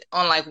connected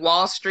on like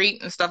Wall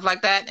Street and stuff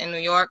like that in New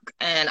York,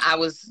 and I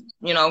was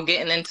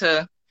getting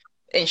into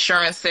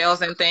insurance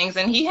sales and things,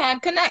 and he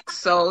had connects.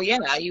 So yeah,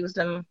 I used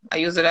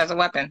it as a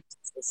weapon.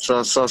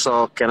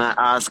 So can I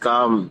ask,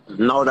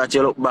 now that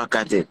you look back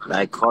at it,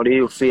 like how do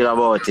you feel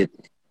about it,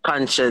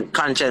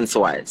 conscience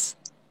wise?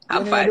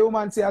 You know, the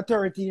woman say a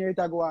 13 years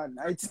ago on.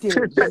 It's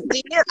still.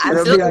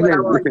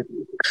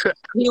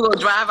 He will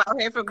drive out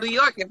here from New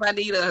York if I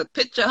need a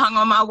picture hung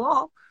on my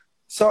wall.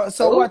 So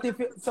what if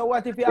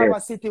you have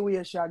a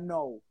situation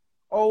now?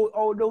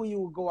 How do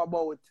you go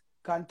about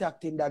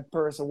contacting that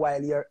person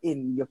while you're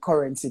in your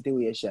current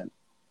situation?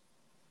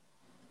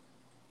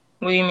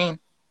 What do you mean?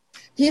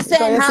 He's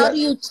saying, how do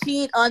you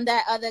cheat on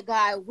that other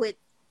guy with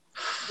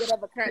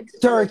whatever current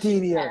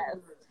 13 years?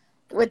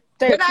 With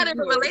 13 We're not in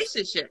a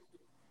relationship.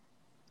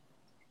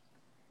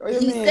 What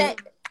do you mean?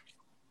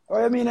 Who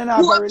I'm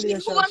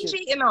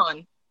cheating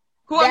on?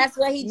 That's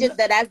what he just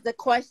said. That's the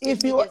question he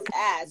just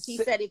asked. He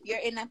said, if you're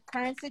in a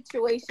current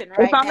situation right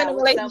now. If I'm in a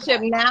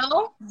relationship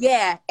now?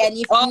 Yeah. And if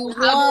you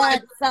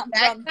want something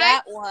from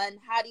that one,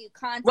 how do you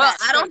contact Well,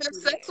 I don't have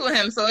sex with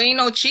him, so ain't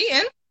no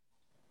cheating.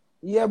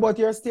 Yeah, but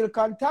you're still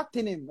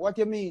contacting him. What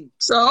do you mean?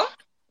 So?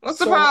 What's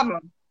the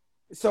problem?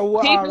 So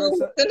what?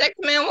 The next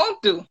man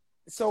won't do.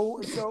 So.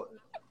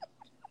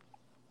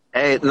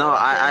 Hey, no,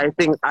 I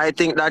think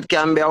that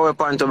can be a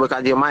weapon too,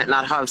 because you might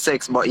not have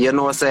sex, but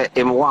say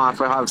him want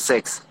to have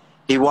sex.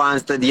 He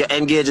wants to you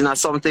engage in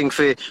something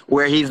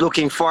where he's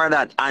looking for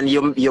that, and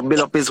you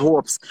build up his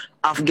hopes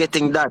of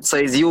getting that.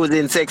 So he's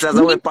using sex as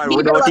a weapon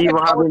without even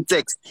having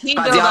sex.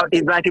 Because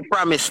it's like he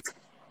promised.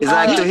 It's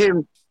like to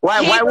him,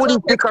 why would he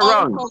stick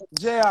around?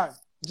 JR,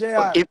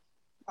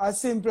 as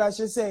simple as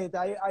you say it,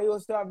 I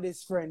used to have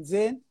this friend,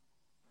 Zane,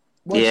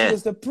 but she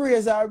used to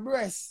praise her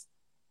breasts.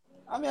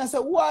 I mean, I said,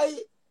 why?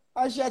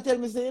 And she tell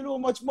me, say, you know how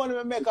much money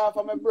I make off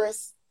of my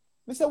breasts?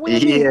 I said, what do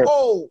you mean?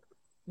 Oh,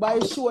 by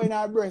showing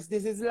her breasts.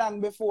 This is long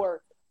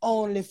before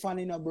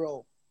OnlyFans,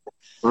 bro.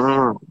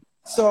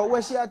 So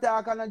when she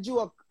attack on a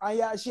joke,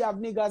 and she have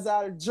niggas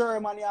all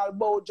Germany all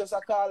about just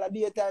a call a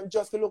daytime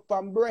just to look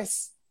for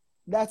breasts.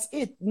 That's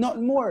it,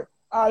 not more.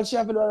 All she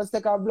have to do is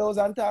take her blouse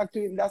and talk to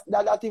him.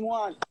 That him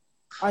want.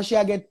 And she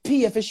get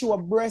paid if she show a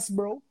breast,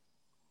 bro.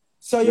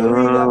 So you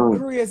really a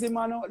crazy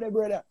man out there,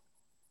 brother.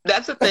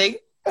 That's a thing.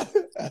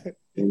 For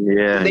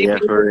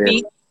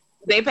real.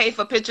 They pay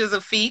for pictures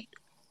of feet.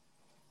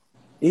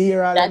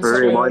 But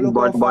for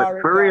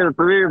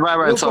real,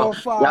 vibrant. So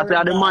you have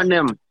to demand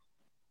them.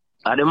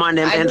 I demand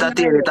them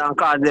entertain it and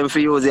cause them for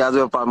use it as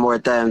well for more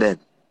time then.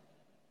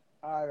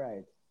 All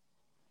right.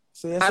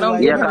 So that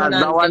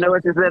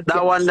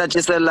one that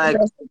you said like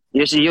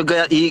you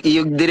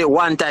did it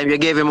one time, you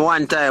gave him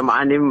one time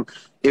and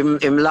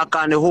him lock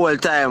on the whole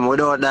time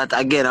without that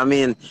again. I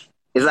mean,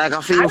 it's like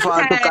a feel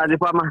for because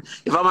if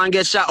a man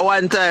get shot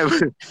one time,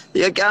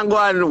 you can go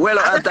and well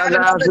out of the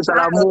hospital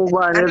and move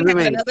on. I have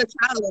another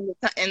child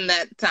in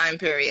that time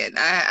period.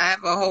 I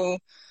have a whole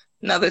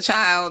another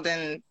child,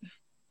 and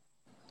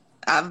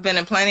I've been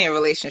in plenty of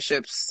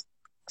relationships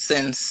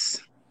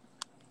since.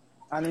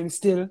 And him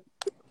still.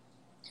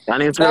 There?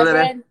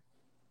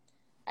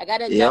 I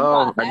gotta jump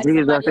off.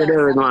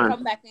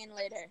 Come back in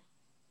later.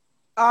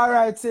 All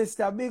right,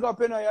 sister. Big up,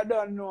 you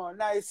don't know.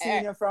 Nice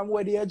seeing you from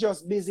where you're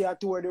just busy at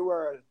tour the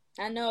world.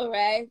 I know,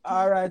 right?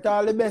 All right.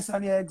 All the best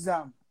on your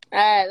exam. All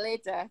right,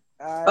 later.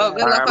 Good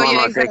luck on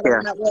your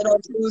exam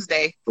on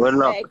Tuesday. Good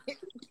luck.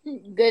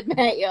 Good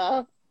night,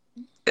 y'all.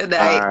 Good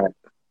night.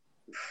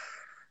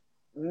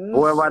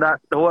 Whoever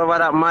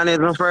that man is,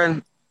 my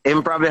friend,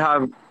 him probably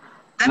have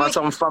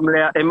some family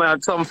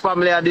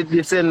are the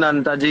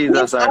descendant of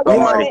Jesus. He's an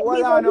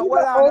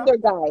older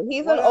guy.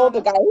 He's He's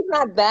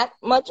not that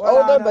much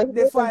older, but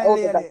he's an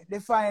older guy. The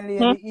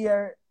final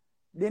year,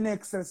 the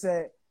next will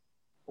say,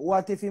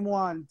 what if he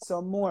wants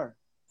some more?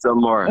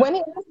 When he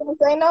asks him,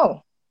 say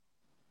no.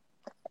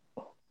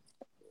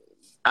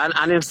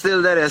 And he's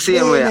still there the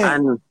same way.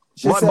 And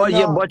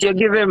but you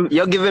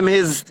give him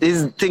his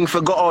thing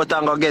for go out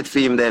and go get for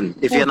him then,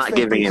 if you're not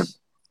giving him.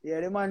 Yeah,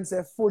 the man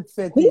said foot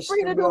fetish. He's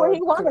free to do what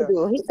he want to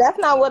do. That's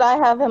not what I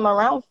have him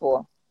around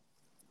for.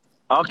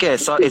 Okay,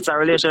 so it's a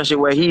relationship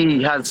where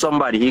he has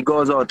somebody. He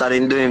goes out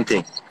and do him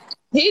thing.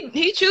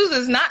 He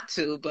chooses not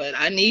to, but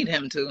I need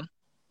him to.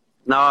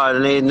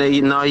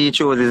 No, he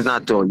chooses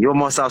not to. You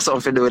must have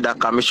something to do with that.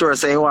 I'm sure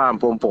say you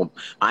want pum pum.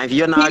 And if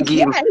you're not give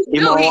him, he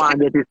might want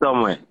to get it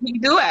somewhere. He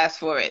do ask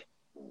for it.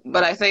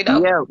 But I say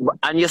no. Yeah,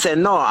 and you say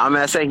no.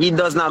 I say he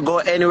does not go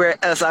anywhere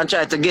else and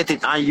try to get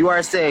it. And you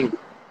are saying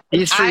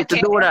he's free to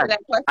do that.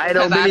 I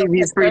don't believe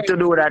he's free to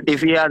do that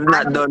if he has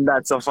not done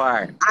that so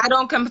far. I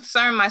don't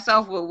concern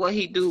myself with what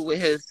he do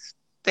with his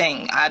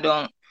thing. I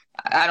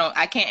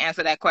can't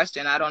answer that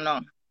question. I don't know.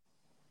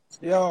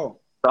 Yo.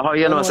 So how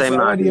you know say man?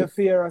 Where do you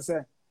fear us?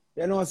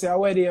 You know say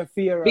where do you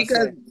fear us?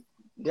 Because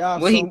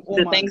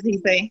the things he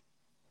say.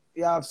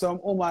 You have some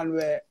woman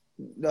where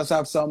just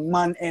have some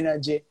man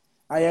energy.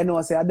 And you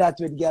know, say that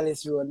with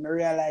GYALIS Road, I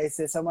realize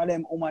say some of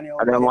them women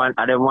I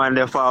don't want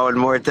them forward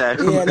more time.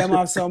 Yeah, them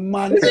have some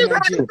man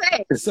energy.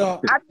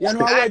 So you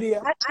know I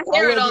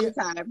hear it all the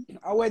time.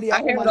 A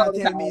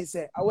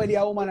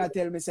woman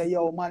tell me say,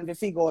 yo man, we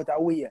figure out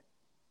a way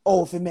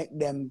how to make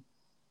them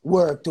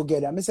work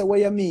together. I say,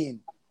 what you mean?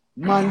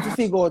 Man to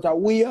figure out a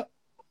way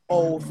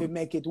how to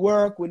make it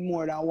work with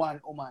more than one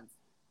woman.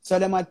 So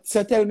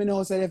tell me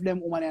now, say if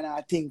them woman and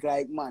I think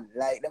like man,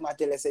 like them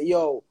tell us say,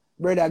 yo,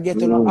 brother, get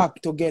to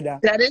act together.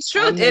 That is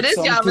true. It is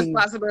your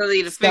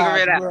responsibility to figure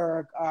it out.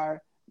 Work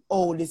or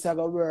oh, this I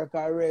go work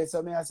or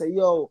so I say,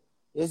 yo,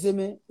 you see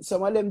me?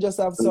 Some of them just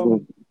have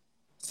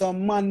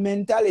some man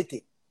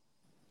mentality.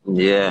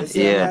 Yeah,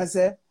 yeah. I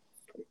say?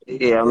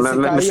 Yeah,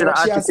 I see the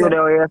attitude that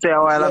you say a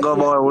while ago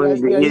about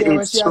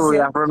it's true.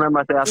 You have to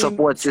remember to a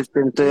support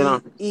system too, you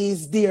know.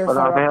 He's there for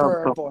a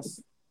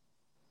purpose.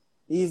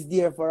 He's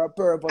there for a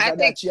purpose. I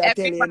think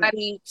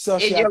everybody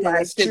in your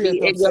life should be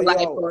in your life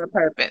for a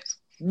purpose.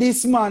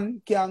 This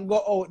man can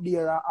go out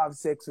there and have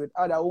sex with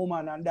other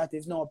women and that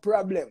is no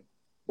problem.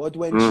 But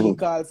when she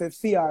calls for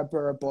fear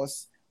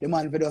purpose, the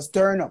man will just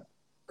turn up.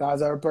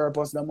 Because her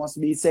purpose there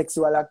must be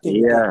sexual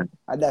activity. Yeah.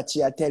 And that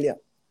she tell you.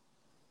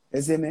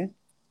 You see me?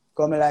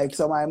 Come like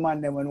some of my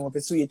man them want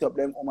to sweet up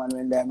them woman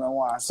when they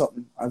want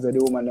something. As the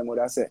woman them would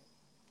have said.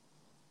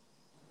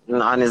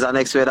 And it's the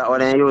next way that when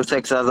they use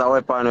sex as a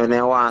weapon when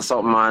they want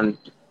something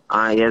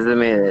and you see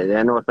me,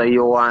 they know that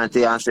you want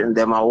it and sitting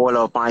them a hold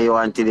up on you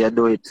until you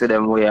do it to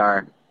them we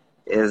are.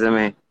 You see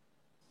me?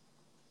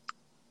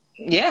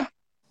 Yeah.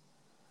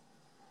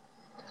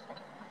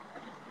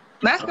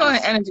 Masculine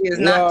energy is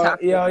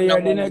not toxic.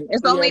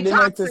 It's only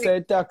toxic.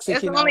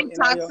 It's only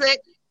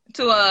toxic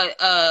to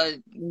a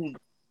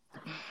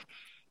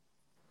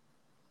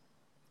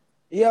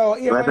Yo,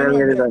 here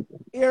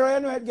I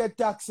know it get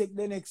toxic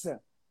the next time.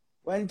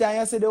 When time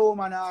you see the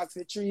woman ask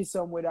for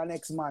threesome with her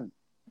next man.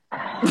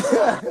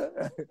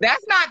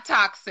 That's not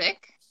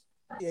toxic.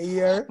 You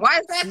hear? Why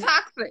is that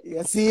toxic?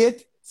 You see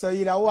it? So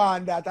you don't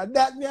want that. And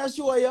that me I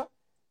show you.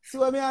 See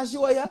what me I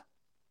show you?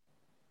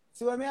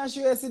 See what me I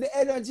show you? See the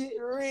energy?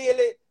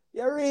 Really?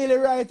 You're really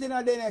right in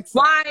the next.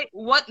 Why?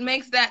 What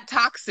makes that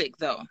toxic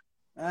though?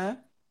 Huh?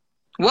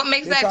 What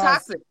makes that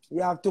toxic?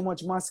 You have too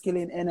much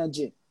masculine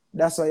energy.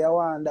 That's why you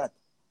want that.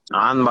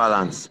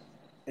 Unbalance.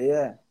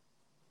 Yeah.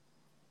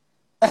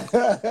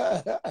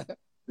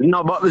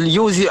 No, but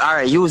use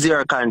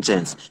your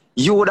conscience.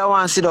 You would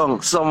want to sit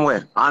down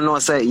somewhere and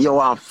not say you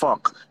want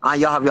fuck and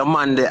you have your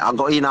man there and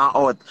go in and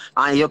out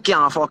and you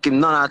can't fuck him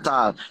none at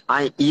all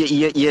and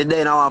you're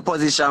there in a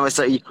position where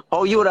say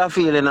how you would have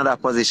feel in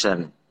that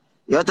position.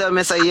 You tell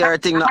me say your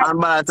thing not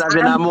unbalanced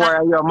having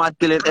more your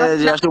masculine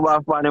energy you should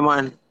have funny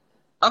man.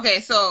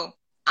 Okay, so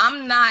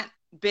I'm not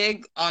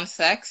big on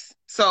sex,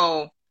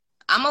 so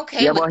I'm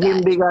okay with but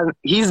that.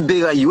 He's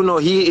bigger, you know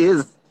he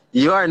is.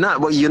 You are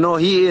not, but you know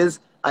he is.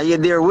 And you're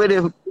there with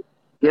him.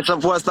 You're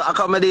supposed to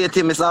accommodate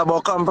him. It's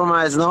about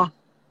compromise, no?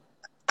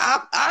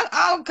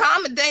 I'll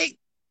accommodate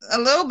a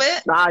little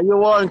bit. Nah, you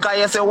won't, because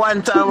you say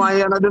one time and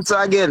you're not do so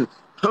again.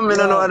 I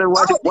don't know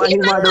what he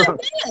might do.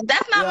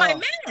 That's not my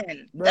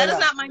man. That is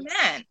not my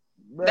man.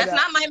 That's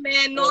not my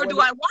man, nor do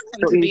I want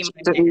him to be my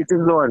man. To each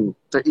his own.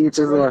 To each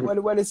his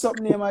own. What is up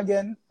name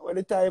again? What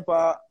the type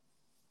of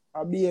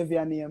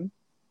behavior name?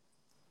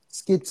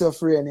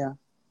 Schizophrenia.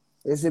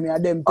 You see me, a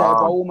them type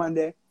of woman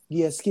there,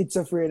 give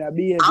schizophrenia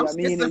behavior. I'm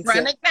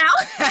schizophrenic now?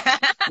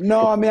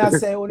 No, I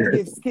say, when you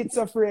give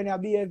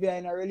schizophrenia behavior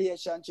in a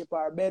relationship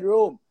or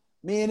bedroom,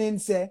 meaning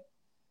say,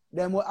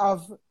 them will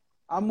have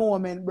a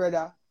moment,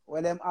 brother,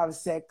 where them have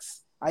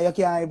sex and you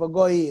can't even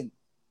go in.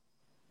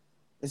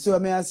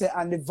 So I say,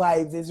 and the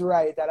vibes is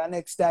right, and the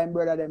next time,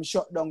 brother, them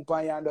shut down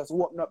on you and just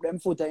open up them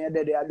foot and you're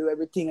there and do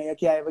everything and you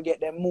can't even get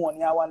them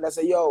money. I want to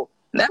say, yo.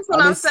 That's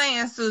what I'm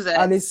saying,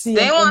 Suzette.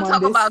 They want to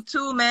talk about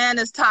 2 men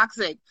is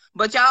toxic,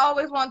 but y'all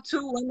always want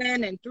 2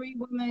 women and 3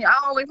 women. Y'all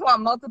always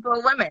want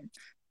multiple women.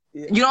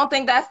 Yeah. You don't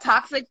think that's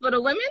toxic for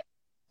the women?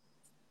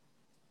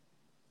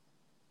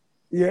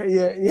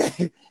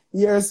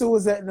 Yeah,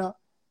 Suzette, no.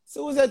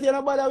 Suzette, you're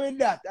not bother with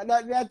that. And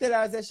that I tell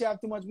her that she have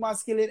too much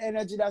masculine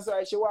energy, that's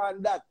why she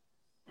want that.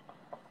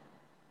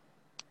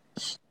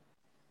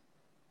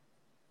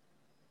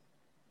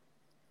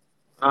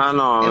 I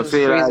know, I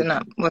feel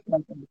like...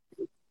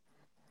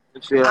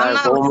 feel I'm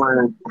like not,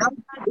 woman.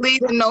 I'm not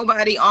leading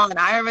nobody on.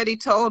 I already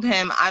told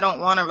him I don't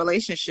want a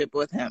relationship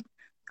with him.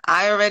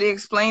 I already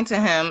explained to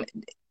him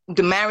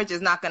the marriage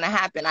is not going to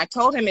happen. I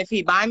told him if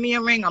he buy me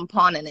a ring, I'm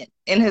pawning it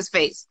in his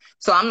face.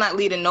 So I'm not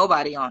leading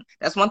nobody on.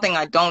 That's one thing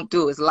I don't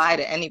do is lie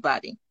to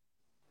anybody.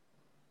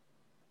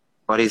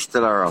 But he's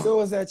still around. So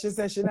was that she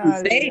said she He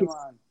not leave stays. him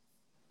on.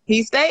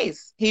 He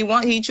stays.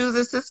 He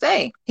chooses to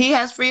stay. He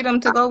has freedom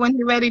to go when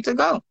he's ready to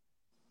go.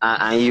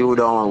 And you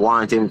don't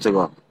want him to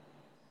go.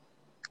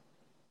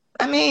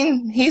 I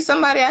mean, he's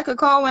somebody I could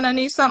call when I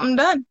need something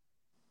done.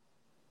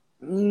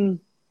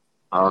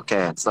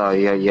 Okay, so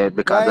yeah,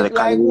 because of the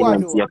Like what,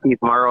 convenience, though? you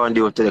keep him around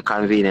due to the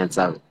convenience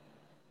of it.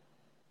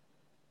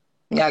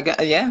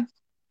 Yeah,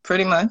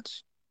 pretty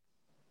much.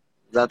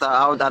 That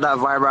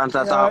vibrant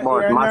that talk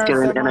about Your nurse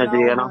masculine say man energy,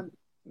 and you know. woman,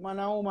 man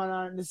and woman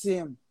aren't the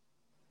same.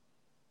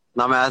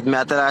 No, I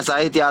tell her,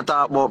 I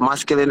talk about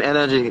masculine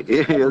energy.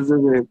 You see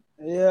me?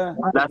 Yeah.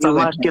 That's a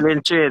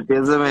masculine trait,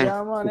 you see me?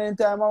 Yeah, man.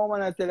 Anytime a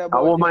woman I tell you about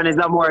A woman is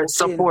a more cooking.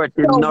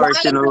 supportive, So why is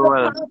nourishing it a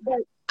woman.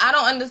 problem? I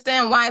don't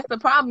understand why it's a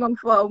problem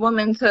for a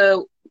woman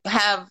to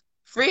have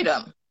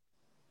freedom.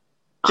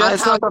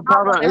 It's not a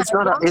problem. It's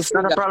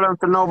not a problem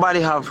to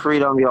nobody have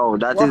freedom, yo.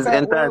 That is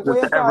entitled what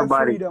you to call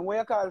everybody. freedom? What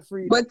you call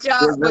freedom? But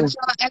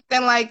y'all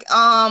acting like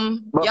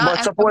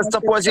But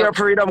suppose your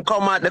freedom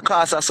come at the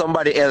cost of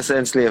somebody else's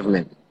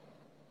enslavement.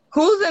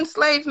 Whose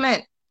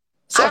enslavement?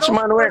 Such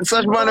man where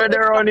they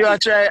around you, I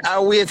try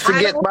and wait to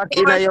get back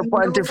in your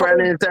panty for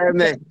any time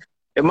there.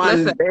 A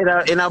man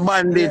in a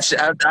bandage,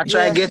 I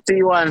try to get to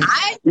you and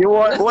you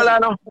want, hold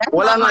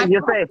on,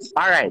 you say,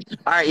 all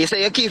right, you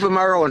say you keep him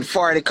around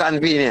for the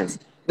convenience.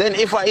 Then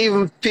if I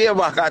even pay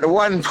back at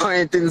one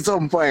point in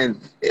some point,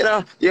 you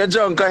know, you're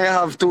drunk and you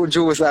have 2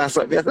 juice and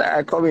something, you say,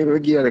 I come in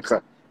with you,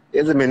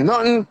 you see me,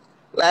 nothing,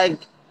 like,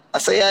 I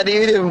say I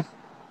did him.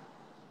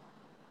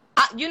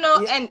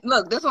 And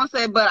look, this one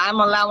said, but I'm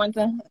allowing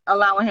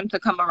him to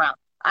come around.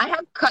 I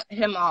have cut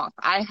him off.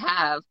 I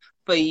have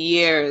for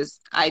years.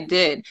 I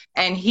did.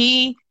 And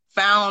he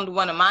found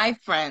one of my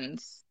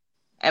friends.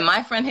 And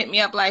my friend hit me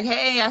up like,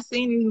 hey, I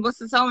seen what's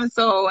the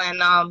so-and-so.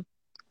 And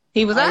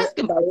he was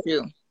asking about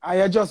you.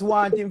 I just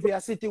want him for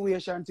a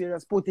situation to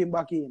just put him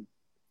back in.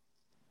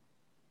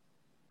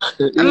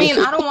 I mean,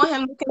 I don't want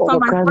him looking for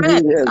my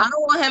friends. I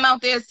don't want him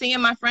out there seeing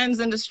my friends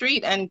in the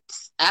street and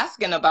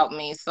asking about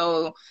me.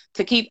 So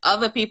to keep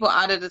other people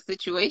out of the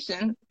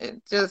situation,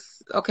 it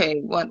just,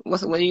 okay, what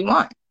do you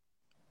want?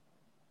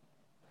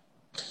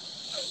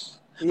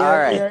 Yeah, all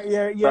right.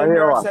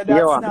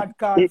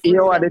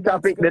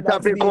 The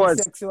topic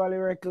was sexually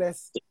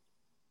reckless.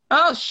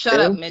 Oh, shut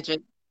up,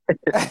 midget.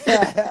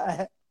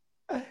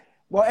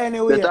 But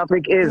anyway, the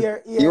topic is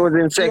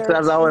using sex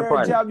as a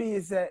weapon.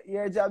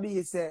 Your job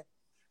is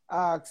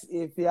ask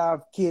if you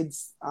have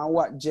kids and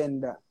what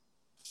gender.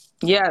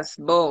 Yes,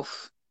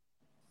 both.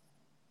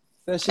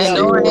 So and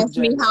don't ask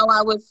me how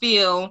I would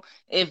feel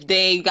if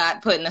they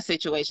got put in a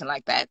situation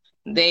like that.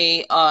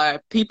 They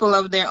are people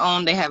of their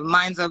own. They have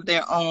minds of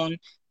their own.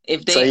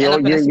 If they end up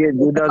in a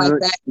situation like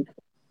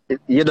that,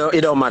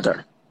 it don't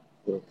matter.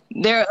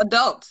 They're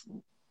adults.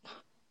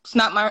 It's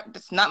not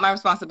my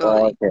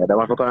responsibility. Okay, they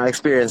want to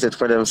experience it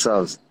for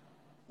themselves.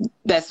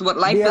 That's what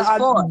life is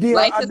for.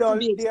 Life is to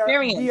be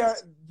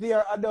experienced. They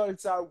are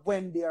adults are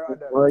when they are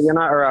adults. Well, you're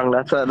not wrong.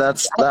 That's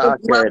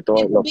accurate.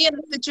 If you be in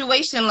a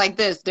situation like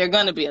this, they're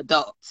gonna be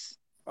adults.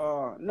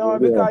 Oh no,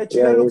 because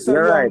you look so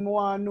young. Right.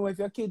 Want to know if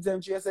your kids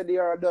them you said they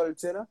are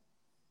adults, you know?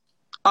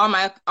 Are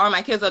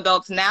my kids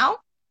adults now?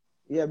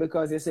 Yeah,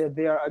 because you said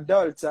they are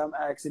adults. I'm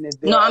asking if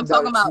they no, are I'm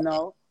talking about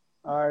now.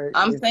 Or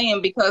I'm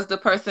saying because the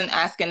person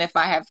asking if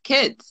I have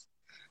kids.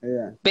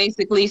 Yeah.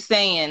 Basically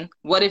saying,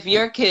 what if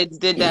your kids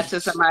did that to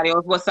somebody,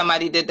 or what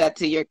somebody did that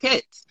to your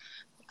kids?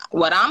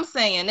 What I'm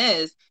saying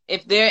is,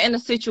 if they're in a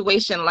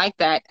situation like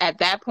that, at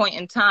that point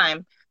in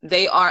time,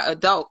 they are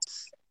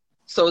adults.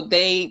 So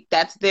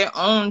that's their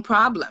own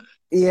problem.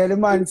 Yeah, the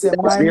man said,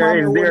 my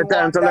mommy wouldn't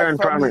want that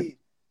from me.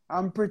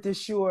 I'm pretty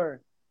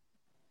sure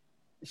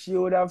she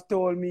would have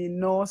told me,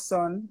 no,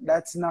 son,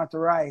 that's not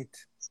right.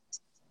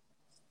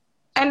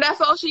 And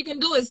that's all she can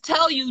do is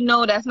tell you,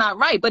 no, that's not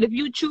right. But if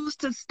you choose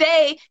to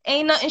stay,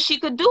 ain't nothing she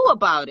could do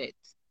about it.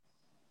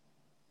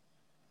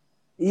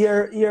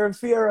 Your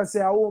fear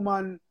say a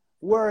woman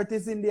worth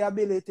is in the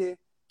ability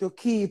to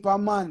keep a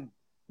man,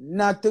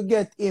 not to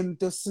get him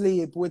to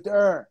sleep with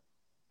her.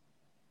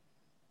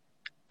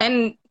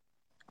 And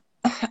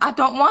I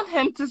don't want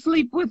him to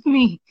sleep with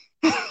me.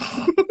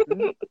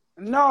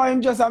 No,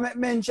 I'm just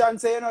mention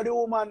say, the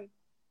woman,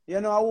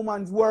 a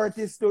woman's worth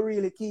is to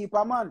really keep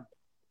a man.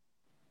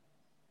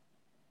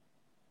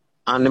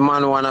 And the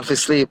man want to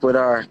sleep with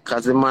her,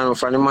 because the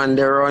man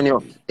there around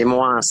you, he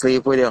want to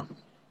sleep with you.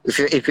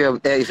 If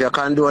you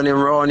can't do him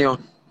around you,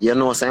 you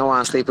know, so you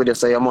want to sleep with you,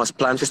 so you must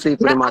plan to sleep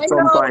with him at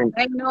some point.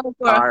 I know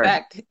for a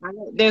fact.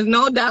 There's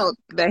no doubt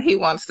that he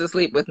wants to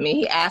sleep with me.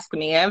 He asks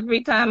me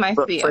every time I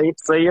see him.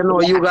 So you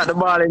know you got the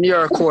ball in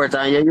your court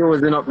and you're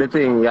using up the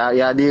thing.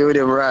 You deal with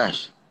him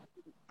rash.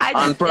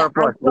 On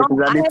purpose. This is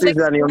a I have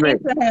decision you make.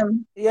 explained to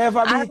him. You ever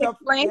I have beat up?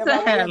 explained to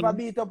You ever him.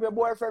 beat up your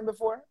boyfriend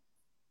before?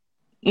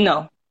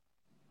 No,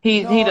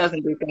 he No,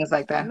 doesn't do things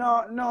like that.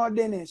 no,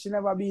 Dennis. She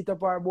never beat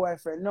up her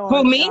boyfriend. No,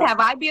 Who, me? no. Have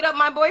I beat up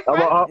my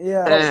boyfriend?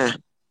 Yeah.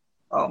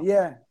 Oh.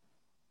 Yeah.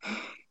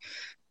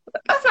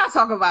 Let's not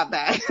talk about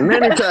that.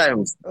 Many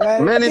times.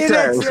 Well, Many the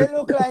times. next day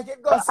look like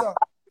it goes so.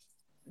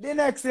 The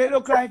next day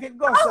look like it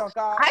goes so.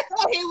 I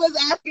thought he was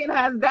asking,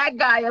 has that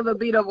guy ever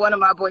beat up one of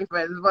my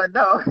boyfriends? But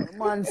no.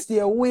 Man, stay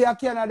away a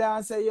Canada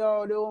and say,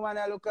 yo, the woman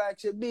that look like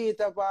she beat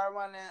up her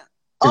man.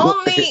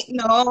 Only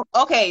no.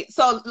 Okay,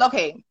 so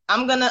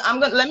I'm gonna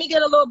let me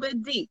get a little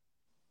bit deep,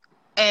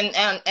 and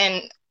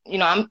you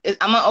know I'm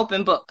an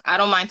open book. I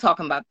don't mind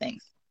talking about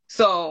things.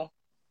 So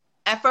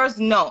at first,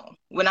 no.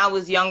 When I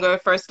was younger,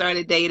 first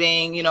started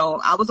dating, you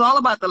know, I was all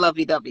about the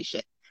lovey-dovey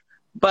shit.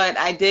 But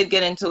I did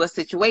get into a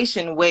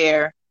situation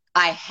where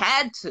I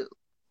had to.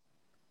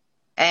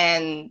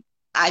 And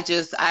I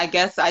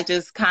guess I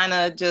just kind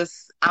of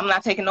I'm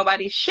not taking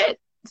nobody's shit.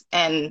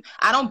 And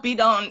I don't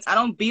beat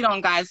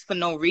on guys for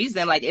no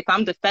reason. Like, if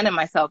I'm defending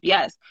myself,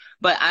 yes.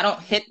 But I don't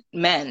hit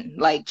men.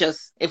 Like,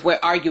 just if we're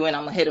arguing,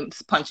 I'm gonna hit him,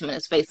 punch him in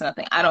his face or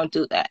nothing. I don't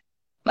do that.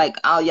 Like,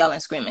 I'll yell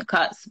and scream and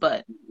cuss,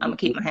 but I'm gonna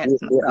keep my hands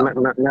to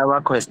myself.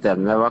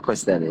 Never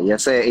question it. You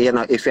say, you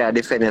know, if you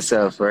defend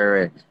yourself,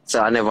 so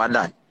I never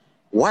done.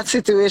 What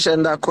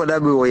situation that could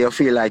have been where you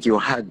feel like you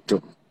had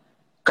to?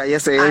 Can you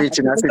say you're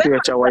reaching a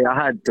situation where you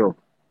had to?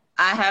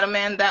 I had a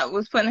man that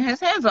was putting his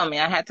hands on me.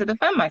 I had to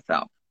defend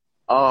myself.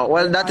 Oh,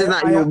 well, that is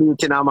not you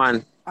beating a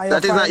man.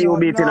 That is not you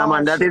beating a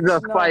man. That is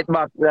just fight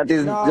back. That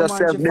is just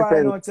self-defense. She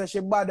find out, so she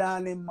bad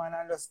on him, man,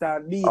 and just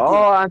start beating.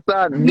 Oh, and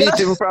start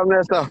beating from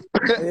there, so.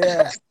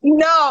 Yeah.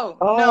 No.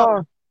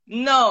 Oh.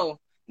 No.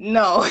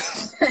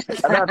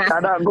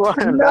 That go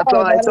on. That's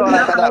all I saw.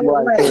 That go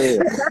on.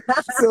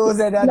 So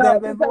that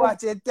I've been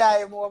watching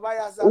time over.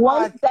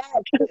 Once that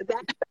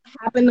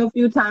happened a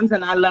few times,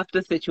 and I left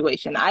the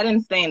situation. I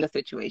didn't stay in the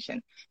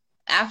situation.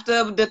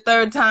 After the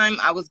third time,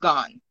 I was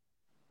gone.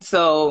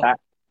 So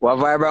what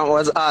Vibrant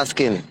was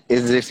asking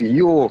is if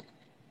you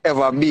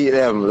ever beat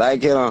them,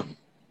 like, you know,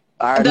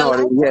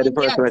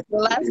 the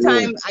last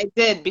time I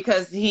did,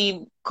 because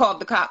he called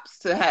the cops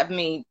to have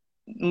me.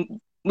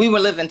 We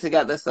were living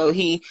together, so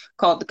he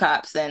called the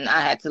cops, and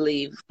I had to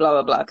leave. Blah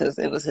blah blah, because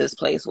it was his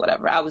place.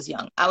 Whatever. I was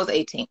young. I was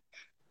 18,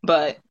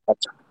 but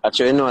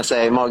actually, you know,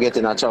 say more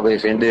getting in trouble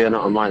if you do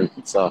nothing, man.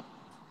 So.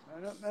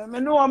 I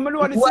know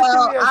the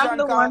situation. I'm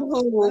the one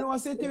who I know a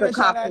situation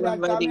like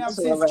that. I have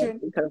sister.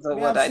 Because of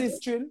what I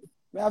did.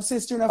 I have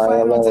sister in a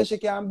fight once, so she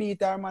can't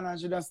beat her man, and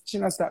she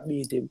not stop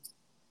beating him.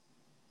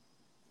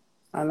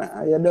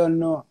 And you don't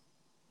know.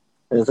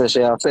 So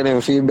she have sent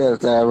him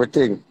females and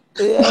everything.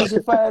 Yeah, she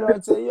fired out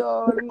and say,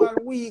 yo, the man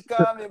weak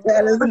on me.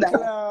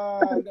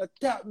 The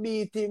tap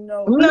beat him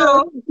now.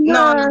 No,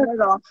 not at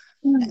all.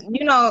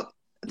 You know,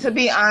 to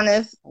be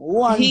honest,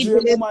 woman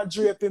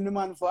drape him, the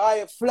man, for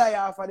I fly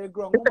off of the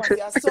ground. Woman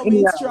say, I saw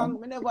me strong,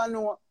 me never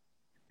know.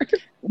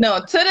 No,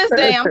 to this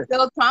day, I'm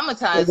still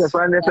traumatized.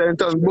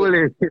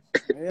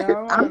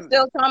 I'm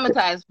still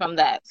traumatized from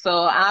that.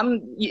 So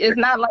it's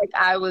not like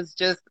I was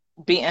just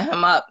beating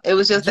him up. It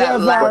was just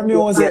that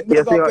music.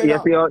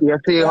 You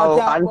see how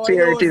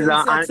unfair it is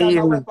and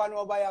even.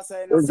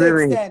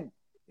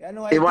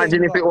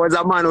 Imagine if it was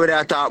a man with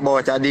a talk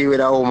about a deal with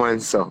a woman,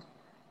 so.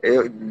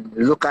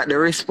 Look at the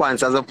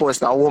response as opposed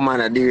to a woman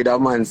that deal with a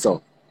man,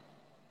 so.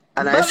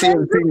 And I see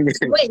him thing.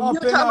 Wait, you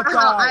talking about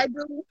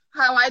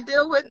how I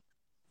deal with?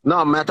 No,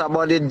 I'm not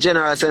about the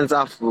general sense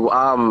of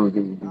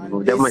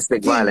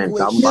domestic violence.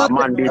 A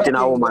man beating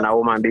a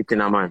woman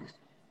beating a man.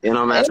 You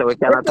know, man, so we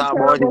cannot talk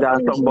about it and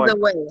talk about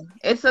it.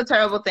 It's a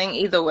terrible thing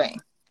either way.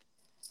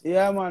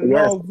 Yeah, man.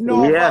 Yes,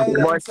 no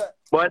violence.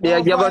 But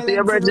you go to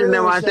your brethren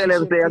them and tell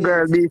them, say, a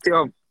girl beat you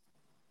up.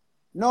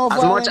 No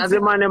as much as the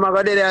man them are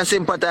going there and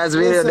sympathize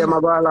with you, them are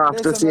going to laugh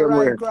to see him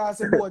way. Cross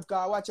the board,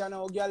 because watch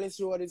now,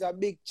 GYALIS Road is a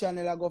big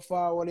channel that go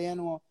forward, you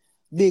know,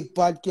 big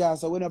podcast,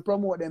 so we don't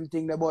promote them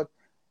things, but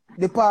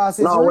the past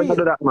is real. We don't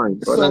do that, man.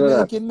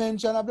 So making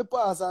mention of the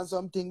past and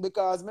something,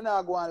 because me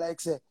not go on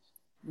like say,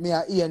 me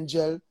a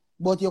angel,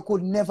 but you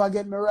could never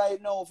get me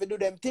right now if you do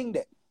them thing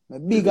there.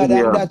 Me bigger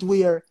than that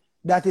where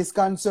that is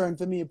concerned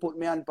for me, put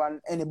me on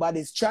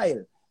anybody's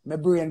child. My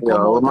brain come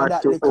out of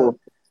that little...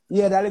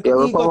 Yeah, that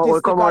little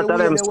egotistical way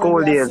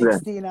when we are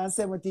 16 and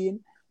 17,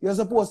 you're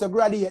supposed to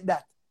graduate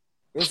that.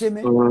 You see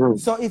me?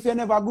 So if you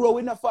never grow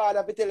with a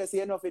father to tell you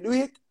say enough to do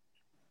it,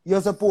 you're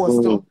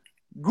supposed to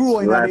grow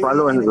in life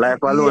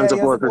alone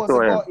supposed to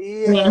show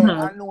you.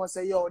 And know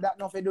say, yo, that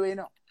nothing do you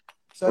know.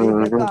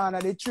 So if you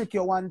can't, they trick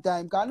you one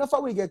time, because enough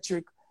of we get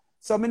tricked.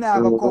 So me now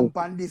go come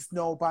on this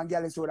now, on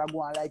GYALIS Road, I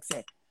go on like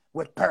say,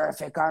 with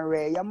perfect and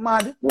rare. You're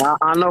mad. Yeah,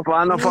 enough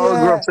our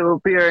groups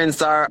of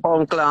parents are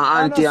uncle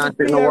and auntie and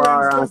sitting in the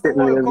war and sitting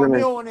in the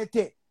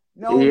community.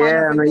 No,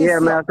 yeah, I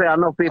say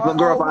enough people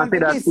grow up and see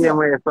that same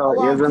way.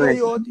 So, isn't it?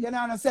 You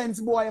know, in a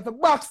sense, boy, if you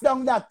box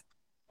down that.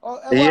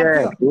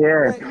 Yeah. You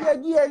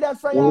hear that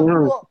from your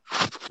grow.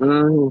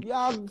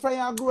 You from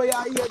your grow, you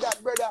hear that,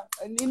 brother.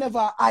 And you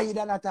never hide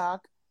and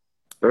attack.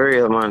 For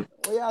real, man.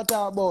 What you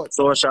talk about?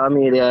 Social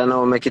media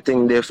now make it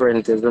thing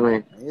different, you see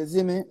me? You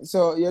see me?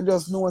 So you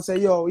just know, say,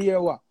 yo,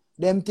 here what?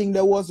 Them thing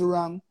that was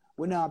wrong,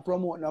 we not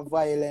promote no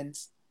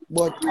violence.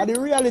 But at the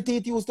reality,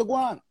 it used to go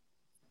on.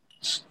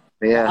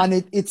 Yeah.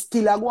 And it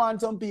still a go on.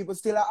 Some people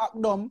still a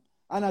act dumb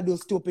and I do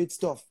stupid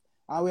stuff.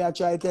 And we are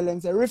trying to tell them,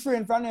 say,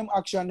 refrain from them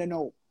action they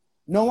know.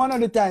 No one of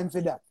the time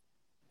for that.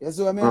 You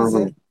see what I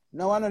say?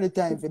 No one of the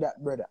time for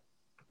that, brother.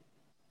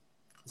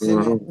 See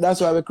me?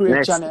 That's why we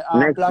create channel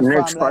and platform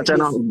like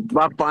this.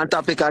 Back on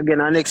topic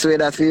again, and next way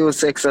that we use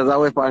sex as a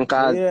weapon,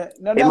 cause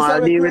he might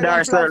deal with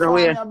her certain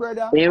way.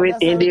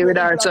 He deal with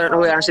her certain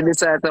way and she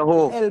decide to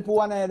help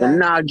one another.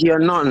 Not give you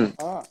nothing.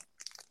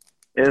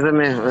 You see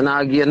me? When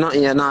I give you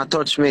nothing, you not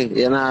touch me.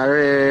 You not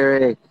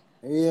really.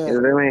 Yeah.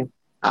 You see me?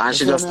 And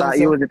she just start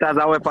use it as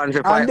a weapon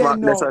to fight back.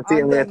 That's the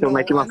same way to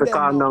make him have to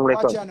calm down.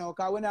 Watch out now,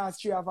 because we're not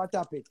straight off a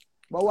topic.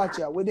 But watch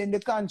out, within the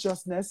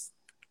consciousness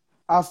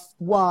of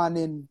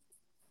warning,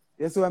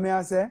 you see what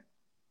I say?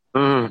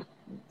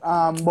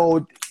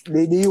 About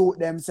the youth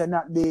them say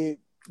not be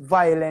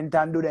violent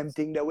and do them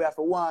thing that we have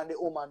to warn the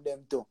woman them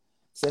too.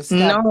 So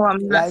stop. No,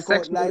 I'm not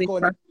sexually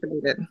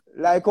frustrated.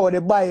 Like how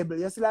the Bible,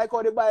 you see, like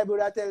how the Bible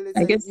that tells us.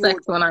 I get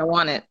sex when I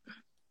want it.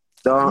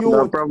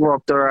 Don't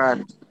provoke the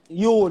wrath.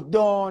 You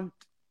don't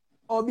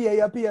obey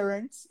your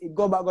parents. It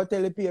go back go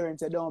tell the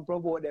parents that don't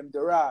provoke them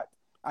to wrath.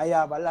 I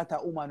have a lot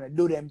of women who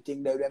do them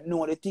thing that them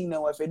know the thing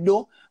that if you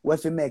do,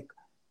 if you make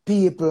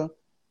people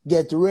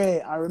get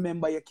rare and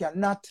remember you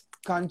cannot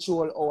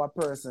control how a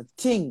person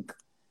think.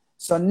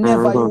 So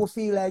never you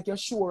feel like you're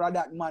sure of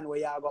that man where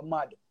you go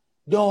mad.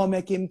 Don't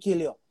make him kill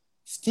you.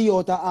 Stay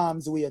out of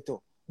arm's way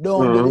too.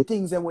 Don't do the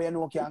things that you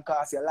know can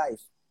cost your life.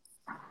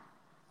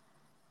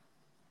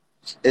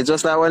 It's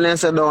just like when they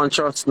say don't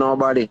trust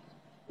nobody.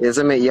 You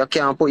see me? You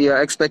can't put your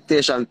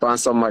expectation on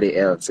somebody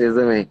else. You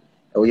see me?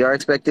 Your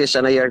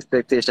expectation or your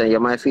expectation, you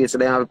might feel so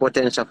they have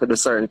potential for do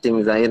certain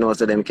things and you know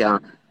so them can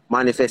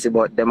manifest it,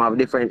 but them have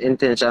different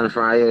intentions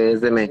from you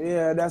see me?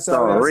 Yeah, that's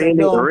so all.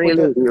 Really,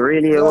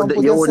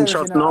 you wouldn't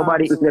trust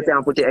nobody if you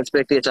can't put your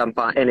expectation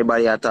on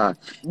anybody at all.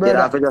 Brother, you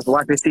have to just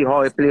watch to see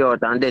how it play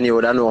out and then you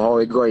would know how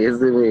it goes, you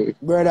see me?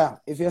 Brother,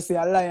 if you see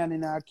a lion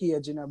in a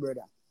cage, you know,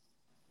 brother.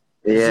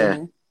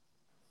 Yeah.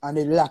 And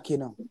it lock, you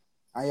know,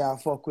 and you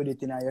fuck with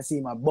it, you know, you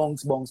see my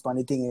bounce on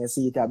the thing and you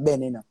see it a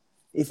bend, you know.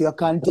 If you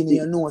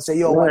continue, you know, say,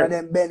 yo, one of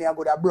them bend, you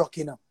go to broke,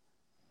 you know.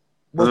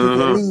 But if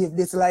you leave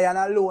this lion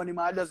alone, he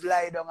might just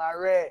lie down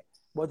and rare.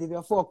 But if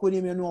you fuck with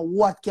him, you know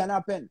what can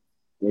happen.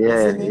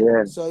 Yeah, you see me?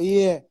 yeah. So,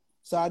 yeah.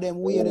 So, them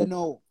weird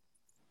know.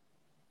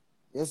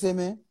 You see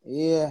me?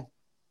 Yeah.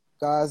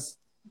 Because,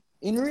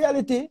 in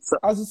reality,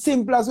 as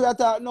simple as we are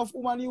talking, enough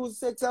women use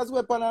sex as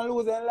weapon and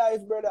lose their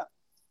life, brother.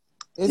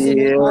 You see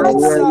me?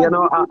 You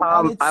know,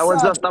 I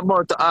was just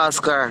about to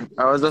ask her.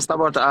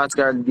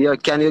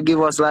 Can you give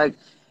us, like,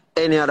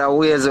 any other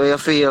ways where you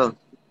feel,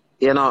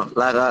 you know,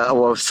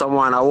 like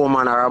someone, a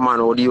woman or a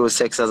man would use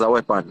sex as a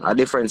weapon? A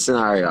different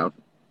scenario.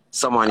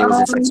 Someone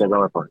using sex as a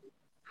weapon.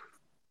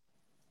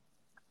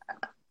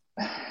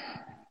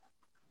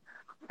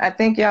 I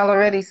think y'all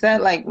already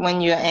said, like,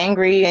 when you're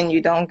angry and you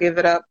don't give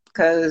it up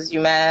because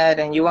you're mad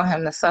and you want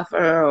him to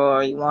suffer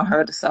or you want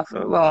her to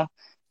suffer. Well,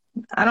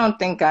 I don't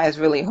think guys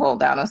really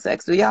hold out on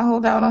sex. Do y'all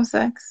hold out on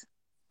sex?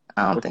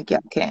 I don't think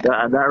y'all can.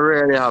 That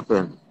really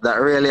happened.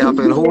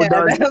 Who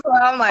does? That's why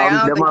I'm like,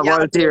 I don't think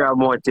y'all ulterior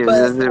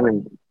motives.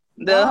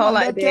 The whole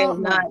idea is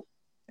not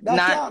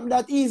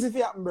that easy for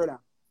happen, brother.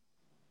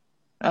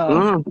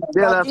 Oh.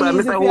 Yeah, that's why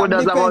Mr. Who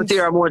does have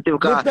ulterior motive?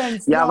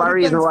 Because you have a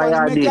reason why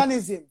you did.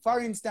 Mechanism.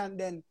 For instance,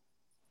 then,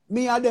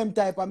 me and them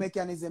type of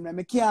mechanism,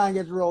 I can't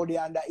get rowdy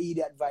and the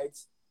idiot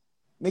vibes.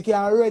 Me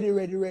can't ready,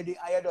 and you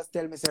just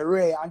tell me, say,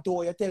 Ray,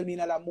 until you tell me in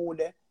another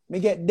mood, me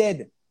get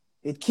dead.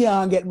 It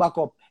can't get back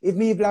up. If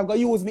me people have to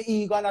use me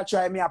ego and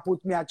try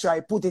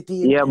put it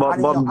in. Yeah, but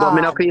me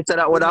not pizza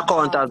that would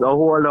account as a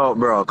hold out,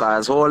 bro.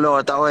 Because hold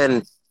out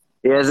when,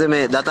 you see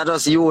me, that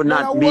just you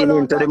not being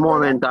into the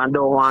moment and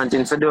don't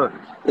wanting to do it.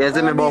 You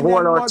see me, but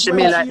hold out, she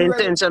mean like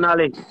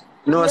intentionally.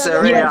 No, say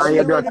Ray, and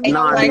you just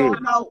not do it.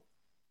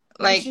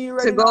 Like,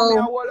 to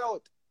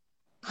go,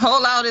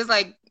 hold out is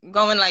like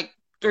going like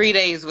 3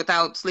 days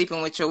without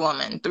sleeping with your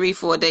woman,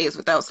 3-4 days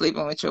without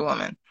sleeping with your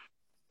woman.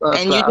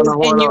 And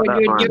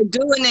you're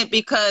doing it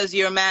because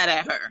you're mad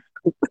at her.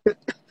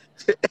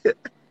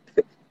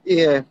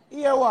 Yeah.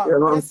 Yeah, what?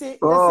 You see,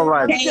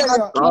 I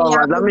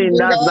mean,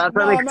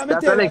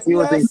 that's an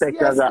excuse in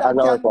sex as a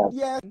weapon.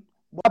 Yes,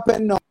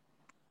 weapon now.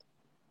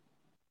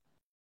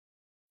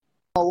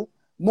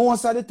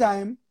 Most of the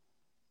time,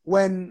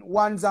 when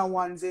ones and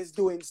ones is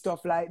doing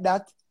stuff like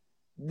that,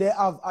 they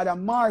have other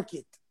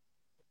market.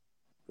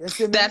 You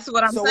see me? That's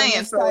what I'm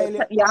saying. So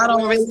y'all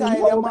don't really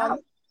hold out.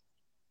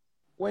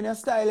 When you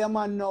style a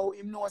man now,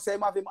 him know say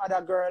him have him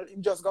other girl,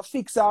 him just go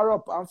fix her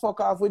up and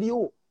fuck off with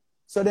you.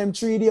 So them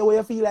 3 days where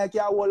you feel like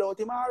you hold out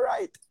him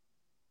alright.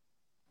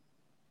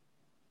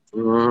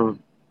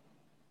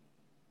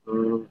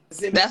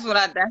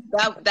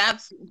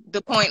 That's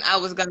the point I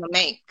was gonna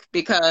make,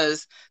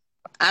 because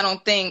I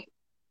don't think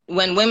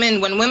when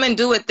women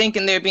do it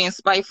thinking they're being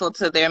spiteful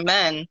to their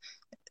men,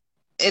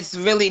 it's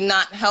really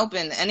not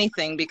helping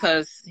anything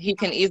because he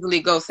can easily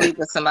go sleep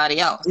with somebody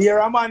else. Here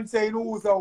a man saying who's a